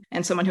humming,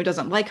 and someone who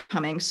doesn't like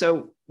humming.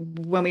 So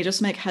when we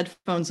just make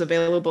headphones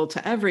available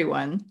to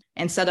everyone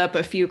and set up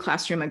a few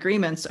classroom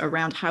agreements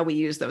around how we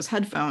use those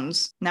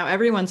headphones, now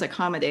everyone's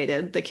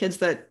accommodated. The kids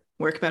that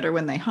work better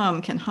when they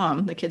hum can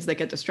hum. The kids that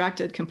get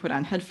distracted can put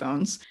on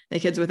headphones. The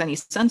kids with any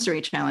sensory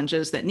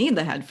challenges that need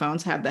the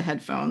headphones have the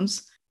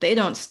headphones. They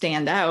don't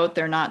stand out.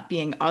 They're not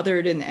being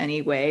othered in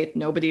any way.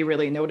 Nobody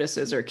really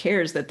notices or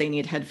cares that they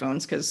need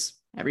headphones because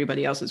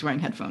everybody else is wearing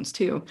headphones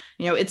too.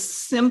 It's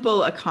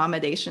simple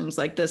accommodations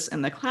like this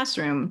in the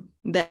classroom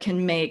that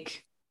can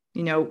make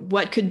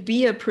what could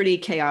be a pretty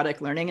chaotic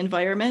learning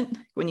environment.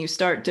 When you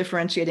start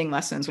differentiating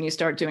lessons, when you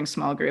start doing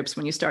small groups,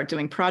 when you start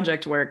doing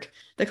project work,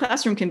 the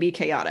classroom can be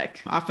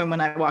chaotic. Often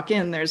when I walk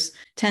in, there's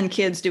 10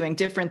 kids doing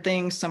different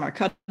things. Some are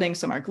cutting,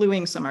 some are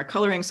gluing, some are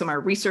coloring, some are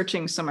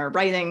researching, some are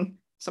writing,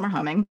 some are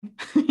humming,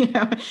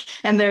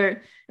 and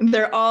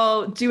they're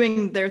all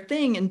doing their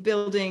thing and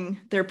building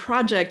their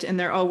project, and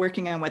they're all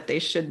working on what they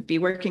should be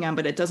working on,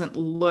 but it doesn't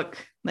look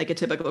like a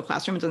typical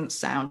classroom. It doesn't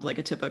sound like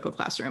a typical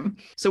classroom.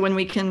 So when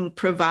we can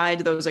provide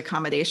those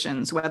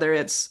accommodations, whether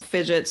it's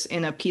fidgets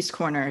in a peace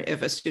corner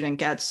if a student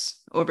gets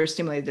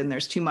overstimulated and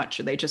there's too much,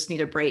 or they just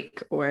need a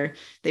break, or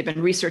they've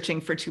been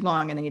researching for too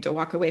long and they need to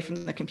walk away from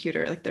the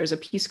computer, like there's a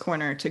peace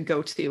corner to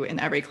go to in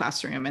every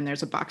classroom, and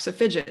there's a box of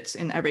fidgets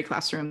in every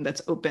classroom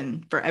that's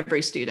open for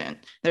every student.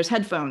 There's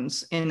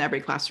headphones in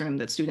every classroom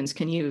that students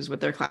can use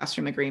with their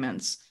classroom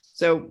agreements.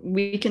 So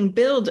we can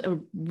build a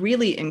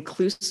really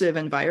inclusive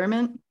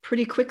environment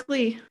pretty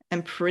quickly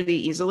and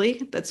pretty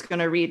easily that's going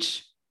to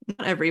reach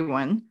not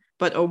everyone,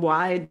 but a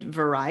wide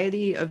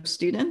variety of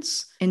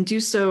students, and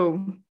do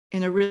so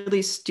in a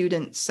really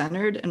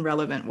student-centered and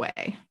relevant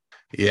way.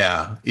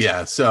 Yeah.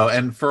 So,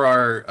 and for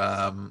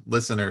our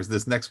listeners,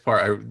 this next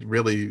part, I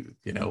really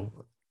want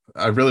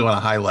to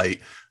highlight,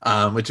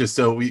 which is,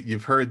 so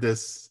you've heard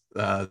this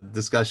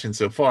discussion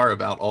so far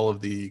about all of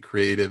the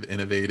creative,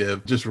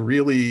 innovative, just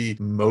really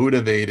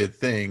motivated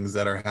things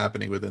that are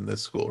happening within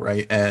this school,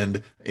 right?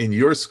 And in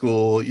your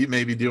school, you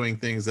may be doing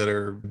things that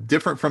are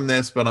different from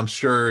this, but I'm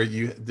sure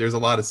there's a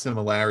lot of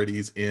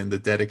similarities in the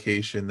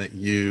dedication that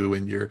you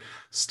and your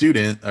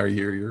student or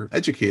your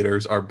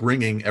educators are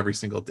bringing every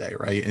single day,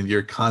 right? And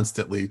you're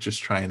constantly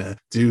just trying to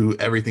do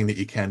everything that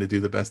you can to do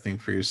the best thing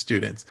for your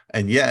students.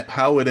 And yet,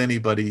 how would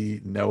anybody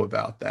know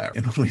about that?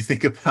 And when we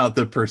think about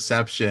the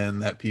perception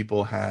that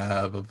people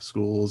have of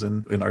schools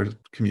and in our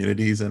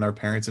communities and our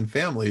parents and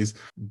families,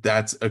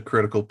 that's a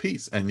critical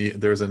piece. And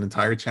there's an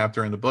entire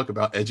chapter in the book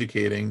about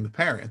educating the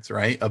parents,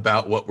 right?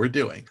 About what we're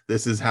doing.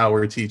 This is how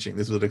we're teaching.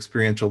 This is what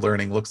experiential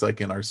learning looks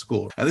like in our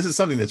school. And this is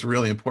something that's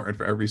really important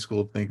for every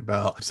school to think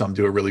about. Some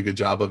do a really good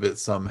job of it.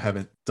 Some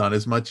haven't done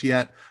as much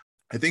yet.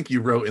 I think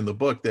you wrote in the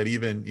book that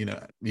even,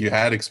 you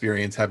had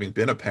experience having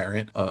been a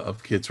parent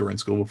of kids who were in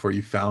school before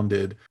you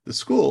founded the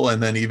school.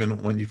 And then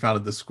even when you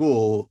founded the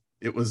school,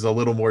 it was a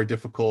little more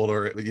difficult,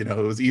 or, it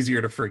was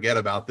easier to forget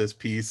about this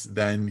piece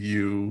than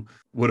you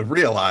would have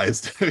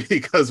realized,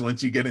 because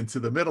once you get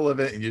into the middle of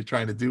it and you're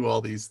trying to do all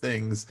these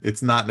things,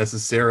 it's not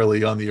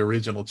necessarily on the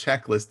original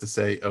checklist to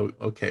say, oh,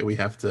 okay, we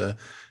have to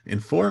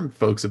inform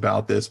folks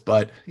about this.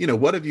 But,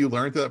 what have you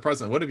learned through that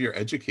process? What have your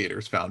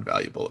educators found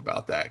valuable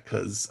about that?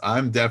 Because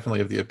I'm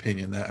definitely of the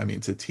opinion that,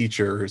 to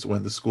teachers,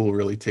 when the school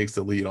really takes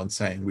the lead on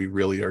saying we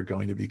really are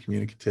going to be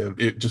communicative,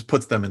 it just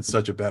puts them in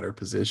such a better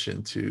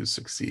position to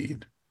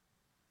succeed.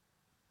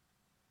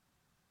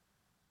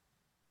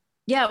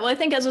 Yeah, well, I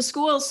think as a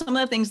school, some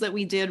of the things that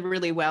we did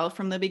really well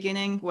from the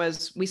beginning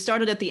was we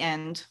started at the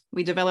end.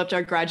 We developed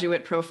our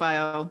graduate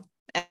profile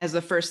as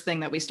the first thing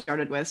that we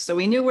started with. So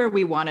we knew where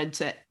we wanted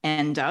to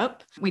end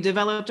up. We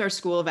developed our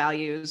school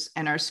values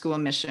and our school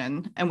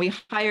mission, and we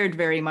hired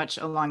very much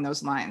along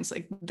those lines.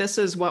 Like, this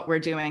is what we're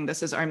doing.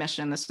 This is our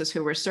mission. This is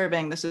who we're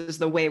serving. This is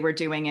the way we're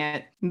doing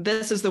it.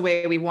 This is the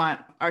way we want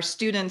our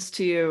students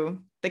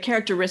the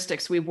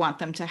characteristics we want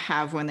them to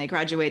have when they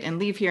graduate and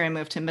leave here and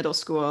move to middle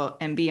school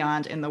and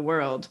beyond in the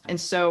world. And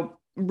so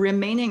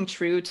remaining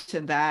true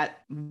to that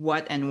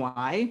what and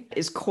why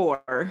is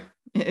core,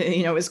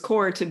 is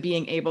core to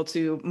being able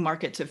to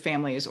market to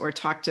families or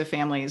talk to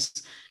families,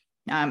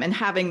 and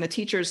having the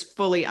teachers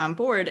fully on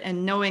board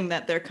and knowing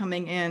that they're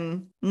coming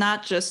in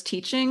not just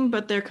teaching,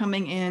 but they're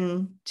coming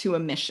in to a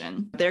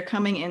mission. They're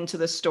coming into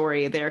the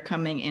story. They're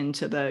coming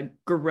into the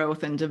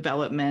growth and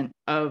development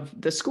of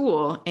the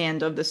school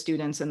and of the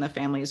students and the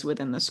families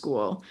within the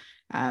school.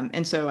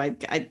 And so I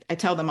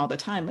tell them all the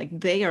time, like,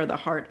 they are the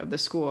heart of the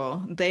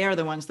school. They are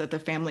the ones that the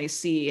families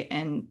see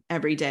and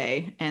every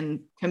day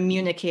and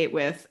communicate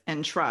with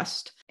and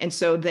trust. And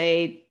so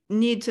they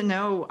need to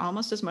know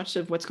almost as much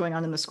of what's going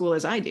on in the school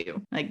as I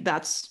do. Like,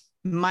 that's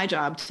my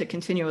job, to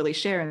continually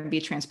share and be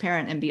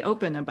transparent and be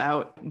open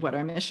about what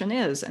our mission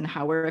is and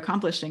how we're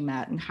accomplishing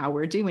that and how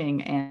we're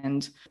doing.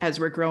 And as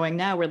we're growing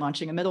now, we're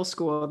launching a middle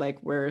school,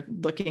 like, we're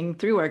looking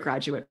through our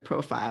graduate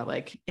profile,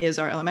 like, is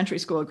our elementary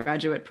school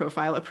graduate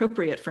profile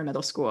appropriate for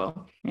middle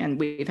school? And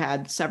we've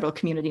had several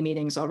community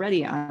meetings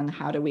already on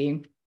how do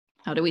we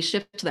How do we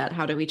shift that?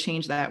 How do we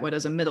change that? What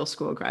does a middle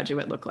school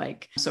graduate look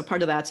like? So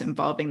part of that's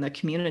involving the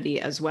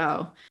community as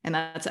well. And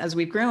that's as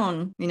we've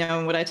grown,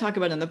 what I talk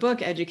about in the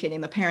book,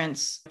 educating the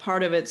parents,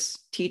 part of it's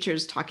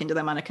teachers talking to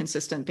them on a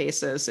consistent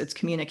basis. It's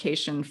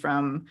communication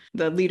from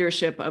the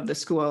leadership of the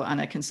school on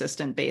a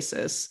consistent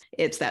basis.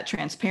 It's that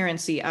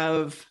transparency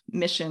of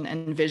mission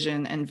and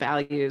vision and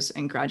values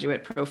and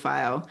graduate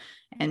profile,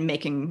 and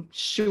making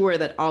sure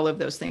that all of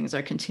those things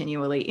are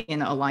continually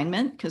in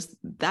alignment, because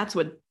that's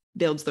what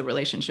builds the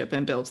relationship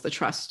and builds the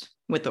trust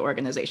with the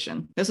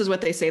organization. This is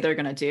what they say they're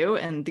going to do,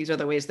 and these are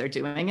the ways they're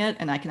doing it.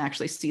 And I can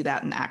actually see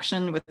that in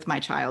action with my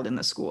child in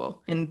the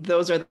school. And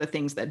those are the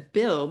things that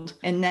build.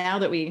 And now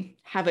that we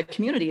have a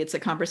community, it's a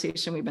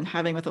conversation we've been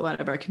having with a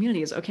lot of our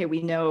communities. Okay,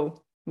 we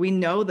know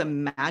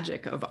the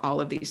magic of all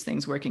of these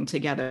things working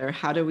together.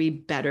 How do we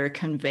better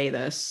convey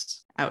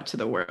this out to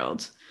the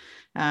world?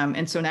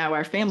 And so now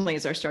our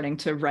families are starting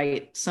to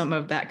write some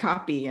of that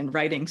copy and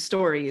writing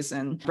stories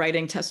and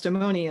writing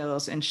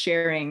testimonials and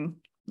sharing,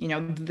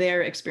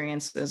 their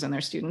experiences and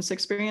their students'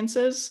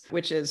 experiences,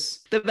 which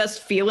is the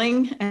best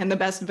feeling and the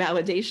best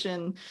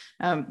validation,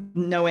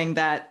 knowing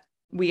that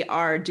we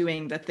are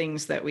doing the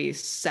things that we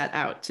set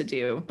out to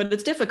do. But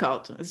it's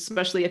difficult,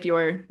 especially if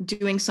you're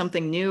doing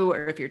something new,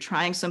 or if you're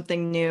trying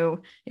something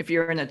new, if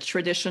you're in a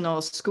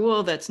traditional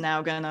school that's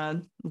now going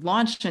to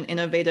launch an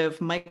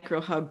innovative micro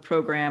hub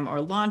program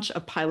or launch a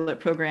pilot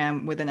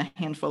program within a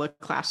handful of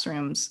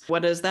classrooms.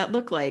 What does that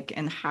look like?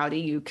 And how do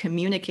you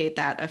communicate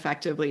that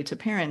effectively to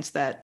parents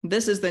that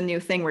this is the new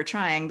thing we're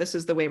trying, this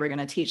is the way we're going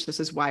to teach, this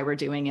is why we're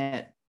doing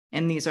it,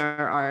 and these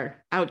are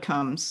our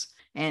outcomes?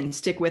 And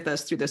stick with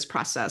us through this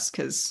process,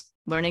 because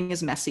learning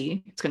is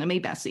messy. It's going to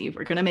be messy.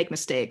 We're going to make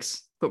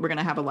mistakes, but we're going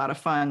to have a lot of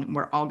fun.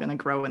 We're all going to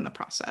grow in the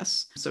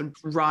process. So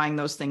drawing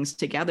those things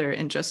together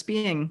and just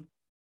being,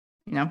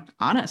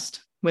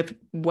 honest with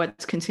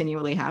what's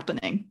continually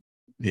happening.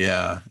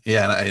 Yeah.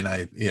 And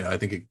I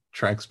think it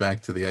tracks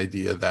back to the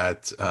idea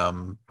that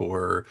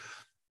for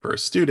a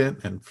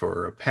student and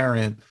for a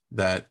parent,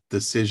 that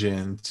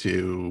decision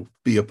to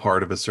be a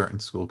part of a certain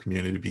school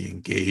community, be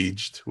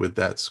engaged with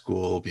that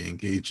school, be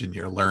engaged in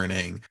your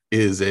learning,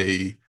 is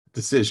a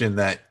decision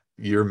that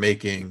you're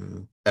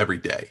making every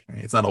day.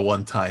 Right? It's not a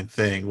one-time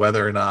thing,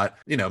 whether or not,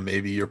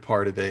 maybe you're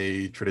part of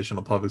a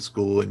traditional public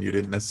school and you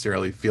didn't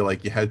necessarily feel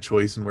like you had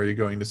choice in where you're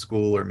going to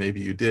school, or maybe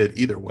you did.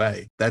 Either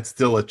way, that's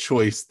still a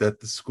choice that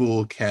the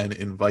school can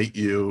invite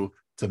you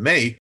to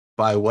make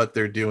by what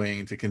they're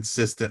doing to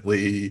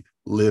consistently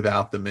live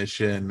out the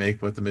mission,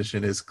 make what the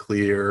mission is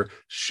clear,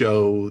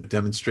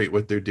 demonstrate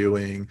what they're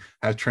doing,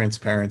 have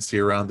transparency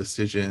around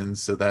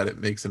decisions so that it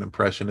makes an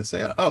impression to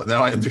say, oh,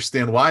 now I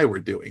understand why we're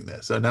doing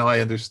this. So now I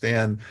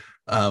understand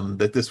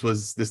that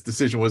this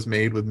decision was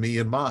made with me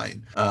in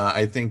mind.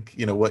 I think,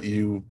 what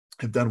you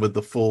have done with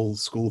the full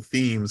school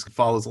themes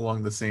follows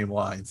along the same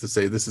lines, to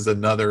say this is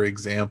another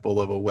example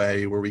of a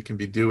way where we can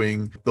be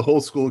the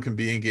whole school can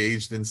be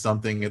engaged in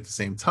something at the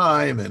same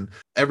time, and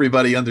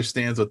everybody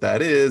understands what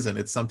that is, and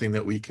it's something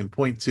that we can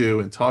point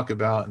to and talk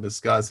about and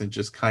discuss, and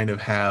just kind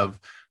of have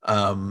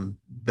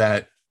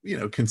that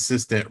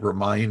consistent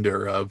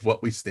reminder of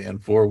what we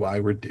stand for, why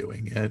we're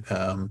doing it,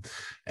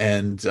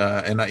 and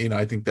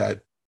I think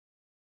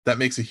that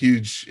makes a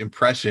huge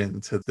impression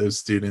to those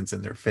students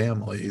and their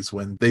families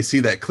when they see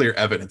that clear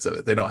evidence of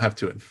it. They don't have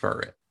to infer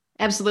it.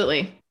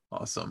 Absolutely.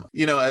 Awesome.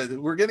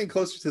 We're getting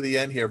closer to the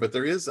end here, but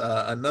there is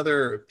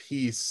another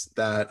piece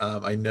that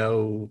I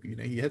know,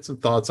 you had some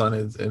thoughts on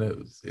it,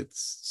 and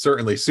it's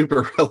certainly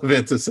super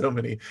relevant to so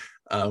many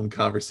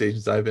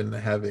conversations I've been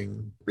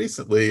having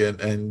recently.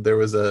 And there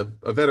was a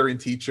veteran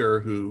teacher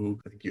who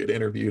I think you had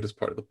interviewed as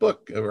part of the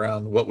book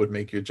around what would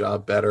make your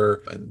job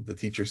better. And the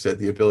teacher said,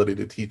 the ability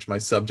to teach my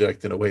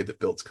subject in a way that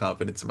builds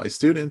confidence in my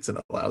students and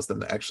allows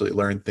them to actually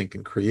learn, think,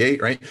 and create,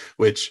 right?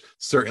 Which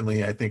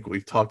certainly I think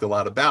we've talked a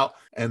lot about.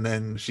 And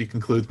then she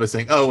concludes by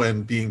saying, oh,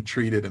 and being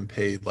treated and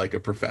paid like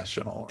a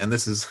professional. And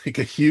this is like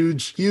a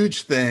huge,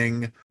 huge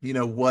thing.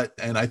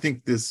 And I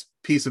think this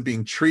piece of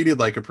being treated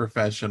like a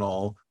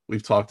professional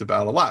we've talked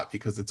about a lot,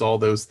 because it's all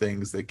those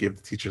things that give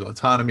the teachers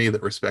autonomy,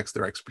 that respects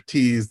their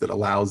expertise, that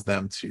allows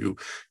them to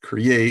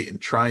create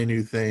and try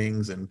new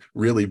things and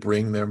really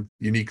bring their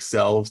unique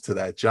selves to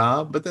that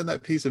job. But then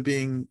that piece of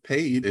being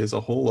paid is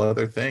a whole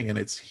other thing. And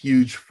it's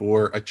huge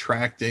for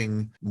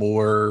attracting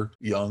more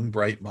young,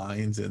 bright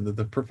minds into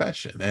the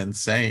profession, and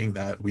saying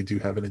that we do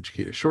have an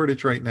educator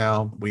shortage right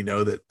now. We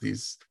know that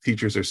these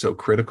teachers are so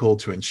critical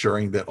to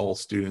ensuring that all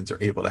students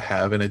are able to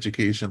have an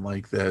education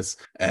like this.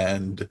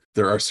 And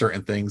there are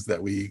certain things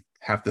that we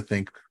have to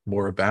think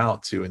more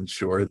about to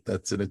ensure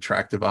that's an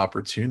attractive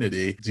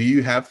opportunity. Do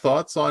you have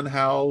thoughts on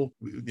how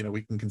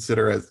we can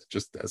consider, as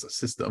a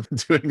system,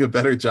 doing a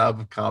better job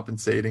of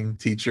compensating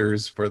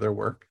teachers for their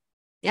work?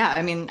 Yeah,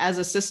 I mean, as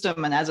a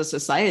system and as a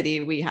society,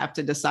 we have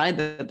to decide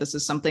that this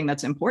is something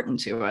that's important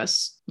to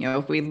us.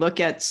 If we look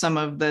at some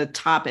of the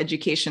top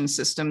education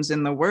systems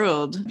in the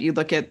world, you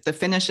look at the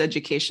Finnish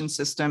education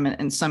system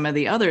and some of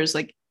the others,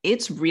 like,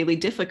 it's really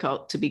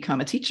difficult to become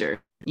a teacher.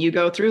 You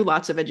go through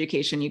lots of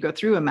education, you go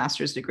through a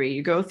master's degree,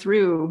 you go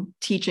through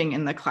teaching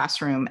in the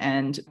classroom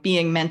and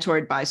being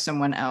mentored by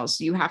someone else.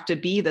 You have to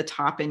be the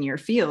top in your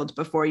field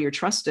before you're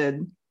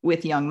trusted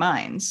with young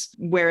minds.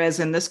 Whereas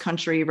in this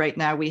country right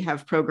now, we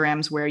have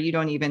programs where you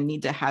don't even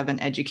need to have an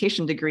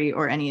education degree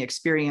or any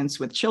experience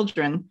with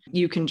children.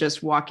 You can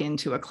just walk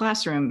into a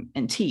classroom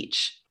and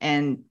teach.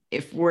 And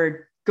if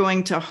we're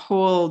going to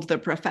hold the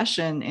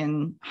profession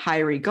in high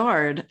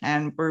regard,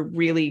 and we're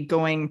really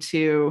going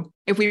to,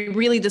 if we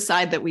really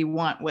decide that we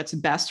want what's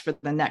best for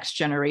the next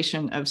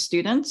generation of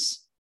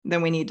students,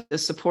 then we need to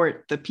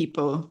support the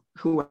people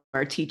who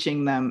are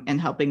teaching them and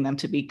helping them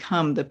to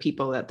become the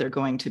people that they're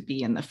going to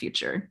be in the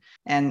future.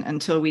 And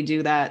until we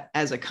do that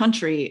as a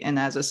country and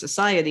as a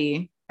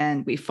society,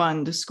 and we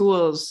fund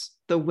schools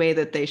the way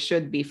that they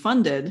should be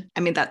funded,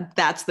 I mean,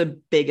 that's the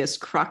biggest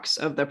crux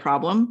of the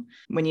problem.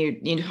 When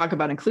you talk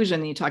about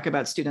inclusion, you talk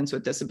about students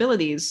with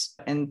disabilities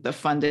and the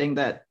funding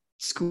that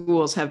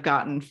schools have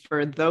gotten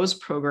for those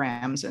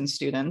programs and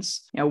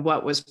students,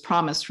 what was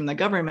promised from the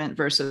government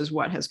versus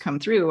what has come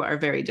through are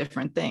very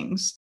different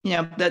things.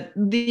 That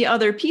the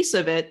other piece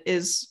of it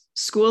is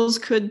schools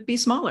could be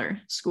smaller.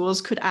 Schools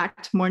could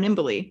act more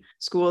nimbly.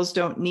 Schools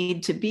don't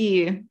need to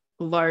be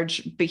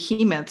large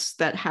behemoths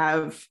that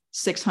have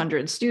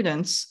 600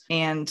 students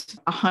and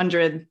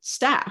 100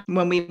 staff.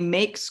 When we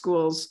make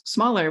schools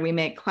smaller, we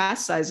make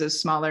class sizes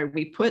smaller,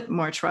 we put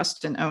more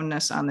trust and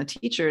onus on the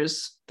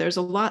teachers, there's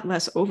a lot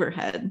less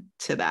overhead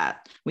to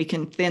that. We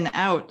can thin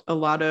out a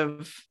lot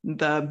of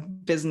the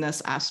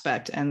business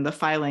aspect and the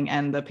filing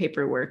and the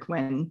paperwork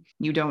when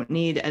you don't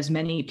need as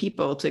many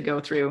people to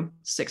go through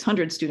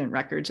 600 student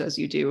records as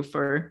you do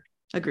for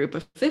a group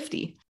of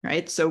 50,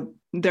 right? So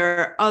there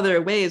are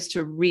other ways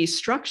to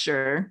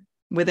restructure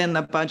within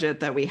the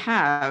budget that we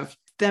have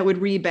that would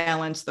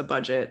rebalance the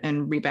budget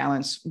and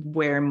rebalance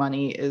where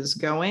money is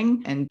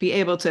going and be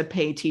able to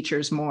pay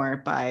teachers more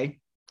by,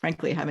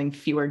 frankly, having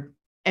fewer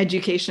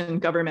education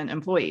government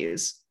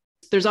employees.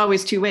 There's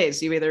always two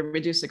ways. You either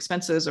reduce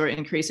expenses or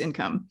increase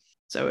income.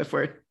 So if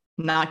we're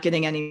not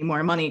getting any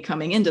more money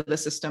coming into the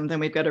system, then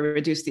we've got to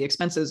reduce the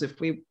expenses if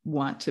we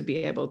want to be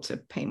able to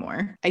pay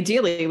more.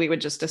 Ideally, we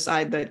would just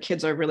decide that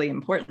kids are really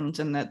important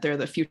and that they're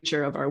the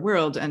future of our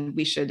world, and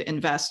we should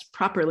invest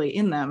properly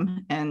in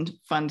them and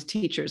fund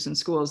teachers and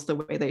schools the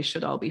way they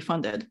should all be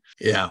funded.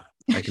 Yeah.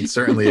 I can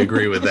certainly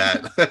agree with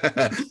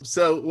that.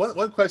 So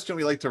one question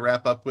we like to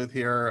wrap up with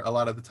here a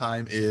lot of the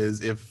time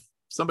is, if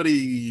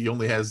somebody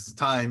only has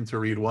time to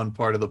read one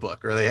part of the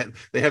book, or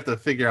they have to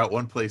figure out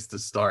one place to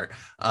start,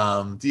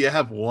 do you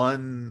have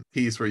one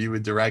piece where you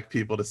would direct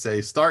people to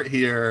say, start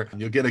here, and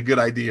you'll get a good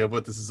idea of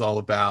what this is all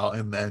about,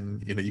 and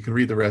then you can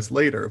read the rest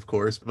later, of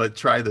course, but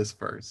try this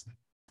first?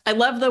 I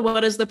love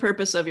what is the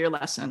purpose of your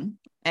lesson?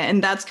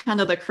 And that's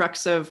kind of the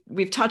crux of,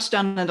 we've touched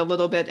on it a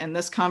little bit in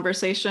this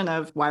conversation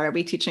of, why are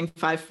we teaching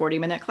 5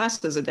 40-minute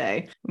classes a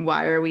day?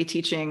 Why are we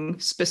teaching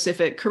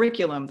specific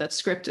curriculum that's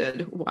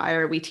scripted? Why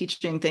are we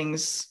teaching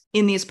things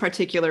in these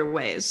particular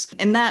ways?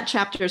 And that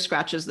chapter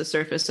scratches the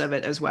surface of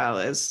it, as well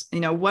as,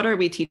 what are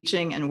we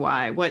teaching and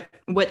why? What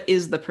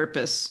is the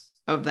purpose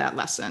of that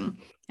lesson?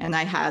 And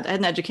I had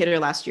an educator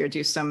last year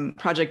do some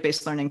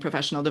project-based learning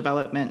professional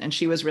development, and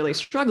she was really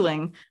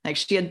struggling. Like,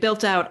 she had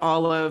built out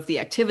all of the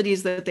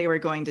activities that they were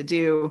going to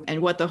do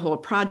and what the whole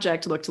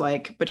project looked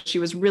like, but she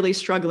was really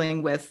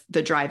struggling with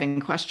the driving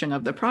question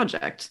of the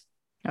project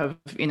of,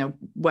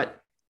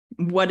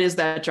 what is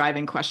that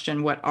driving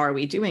question? What are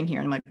we doing here?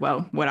 And I'm like,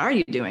 well, what are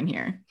you doing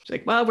here? She's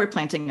like, well, we're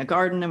planting a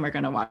garden and we're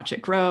going to watch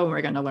it grow.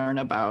 We're going to learn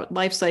about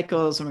life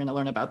cycles and we're going to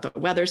learn about the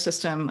weather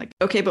system. Like,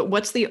 okay, but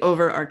what's the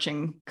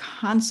overarching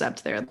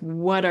concept there?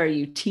 What are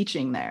you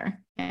teaching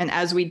there? And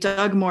as we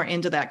dug more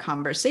into that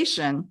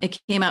conversation, it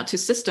came out to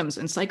systems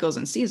and cycles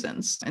and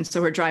seasons. And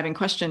so her driving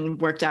question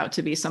worked out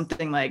to be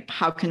something like,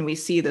 how can we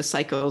see the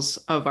cycles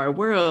of our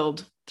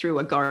world through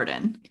a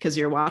garden? Because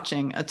you're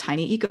watching a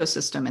tiny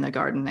ecosystem in a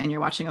garden, and you're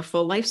watching a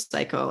full life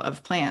cycle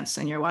of plants,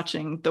 and you're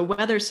watching the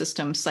weather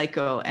system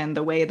cycle and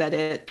the way that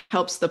it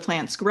helps the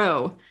plants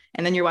grow.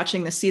 And then you're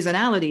watching the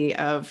seasonality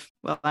of,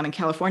 well, I'm in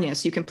California,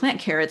 so you can plant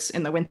carrots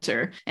in the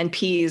winter and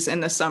peas in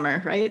the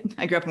summer, right?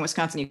 I grew up in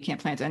Wisconsin, you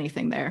can't plant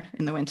anything there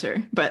in the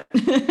winter, but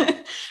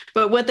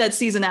but what that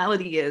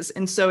seasonality is.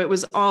 And so it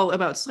was all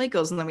about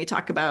cycles. And then we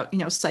talk about,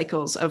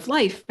 cycles of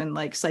life and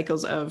like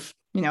cycles of,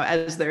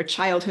 as their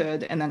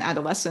childhood and then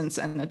adolescence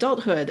and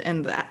adulthood.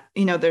 And that,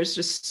 there's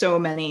just so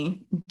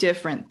many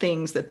different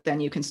things that then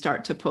you can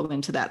start to pull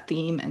into that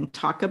theme and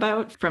talk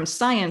about from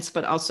science,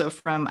 but also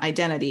from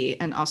identity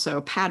and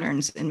also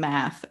patterns in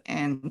math,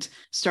 and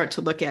start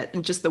to look at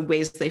just the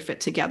ways they fit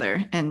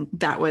together. And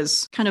that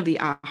was kind of the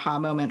aha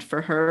moment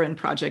for her in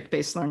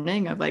project-based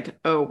learning of like,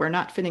 oh, we're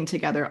not fitting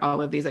together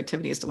all of these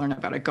activities to learn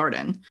about a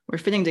garden. We're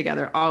fitting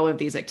together all of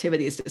these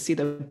activities to see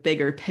the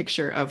bigger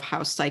picture of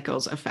how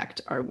cycles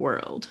affect our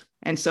world.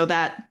 And so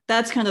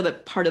that's kind of the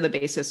part of the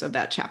basis of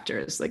that chapter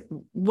is like,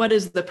 what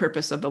is the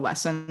purpose of the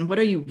lesson? What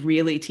are you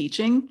really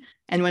teaching?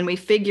 And when we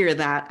figure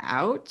that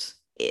out,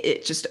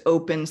 it just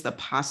opens the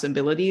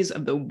possibilities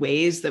of the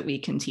ways that we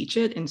can teach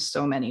it in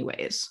so many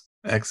ways.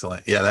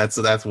 Excellent. Yeah,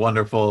 that's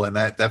wonderful. And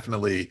that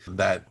definitely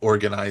that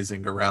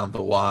organizing around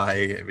the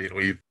why. I mean,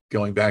 we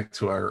going back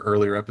to our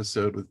earlier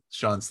episode with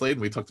Sean Sladen,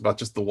 we talked about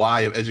just the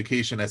why of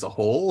education as a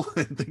whole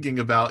and thinking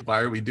about why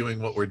are we doing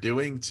what we're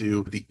doing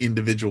to the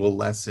individual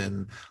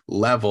lesson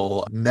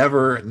level.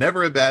 Never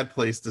a bad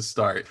place to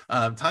start.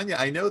 Tanya,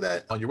 I know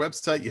that on your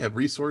website you have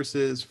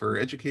resources for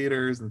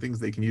educators and things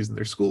they can use in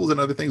their schools and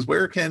other things.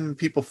 Where can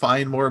people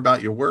find more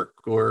about your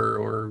work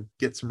or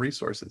get some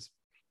resources?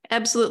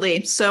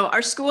 Absolutely. So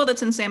our school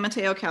that's in San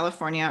Mateo,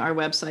 California, our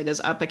website is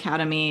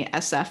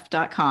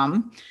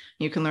upacademysf.com.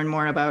 You can learn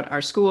more about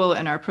our school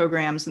and our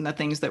programs and the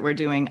things that we're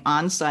doing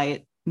on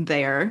site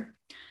there.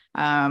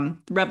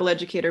 Rebel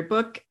Educator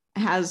book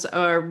has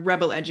a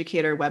Rebel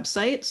Educator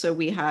website. So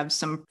we have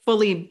some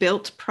fully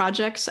built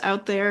projects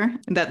out there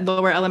that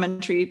lower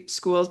elementary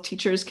school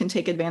teachers can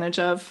take advantage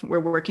of.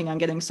 We're working on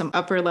getting some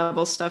upper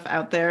level stuff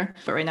out there,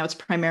 but right now it's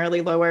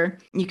primarily lower.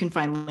 You can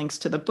find links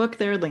to the book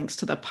there, links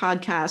to the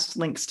podcast,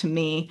 links to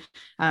me,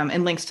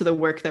 and links to the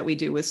work that we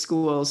do with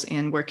schools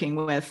in working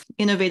with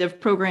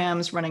innovative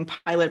programs, running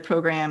pilot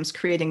programs,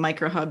 creating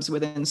micro hubs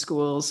within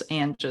schools,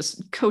 and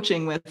just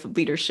coaching with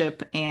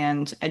leadership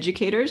and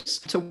educators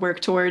to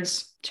work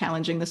towards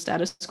challenging the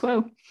status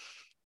quo.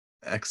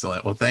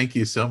 Excellent. Well, thank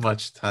you so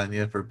much,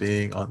 Tanya, for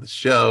being on the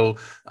show.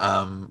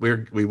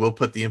 We will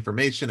put the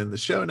information in the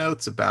show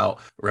notes about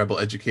Rebel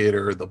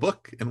Educator, the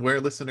book, and where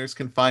listeners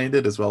can find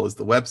it, as well as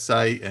the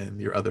website and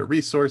your other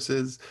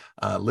resources.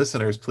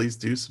 Listeners, please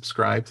do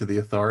subscribe to The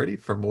Authority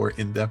for more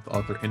in-depth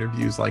author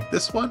interviews like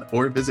this one,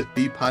 or visit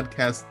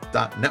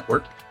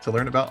bpodcast.network to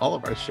learn about all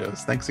of our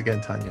shows. Thanks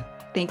again, Tanya.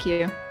 Thank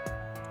you.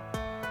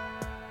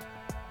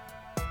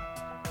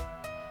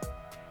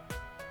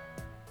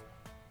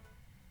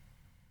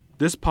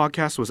 This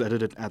podcast was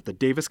edited at the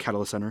Davis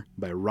Catalyst Center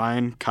by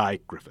Ryan Kai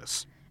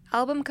Griffiths.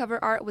 Album cover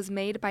art was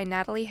made by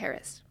Natalie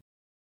Harris.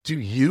 Do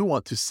you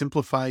want to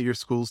simplify your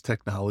school's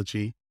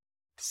technology,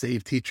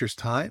 save teachers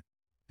time,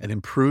 and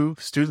improve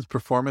students'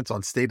 performance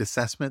on state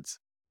assessments?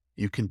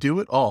 You can do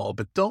it all,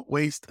 but don't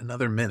waste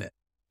another minute.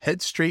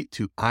 Head straight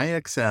to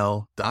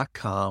ixl.com/BE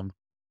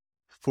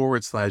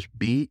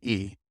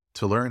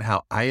to learn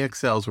how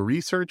IXL's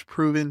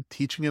research-proven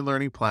teaching and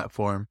learning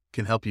platform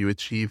can help you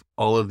achieve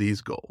all of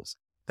these goals.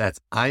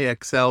 That's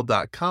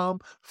ixl.com/BE.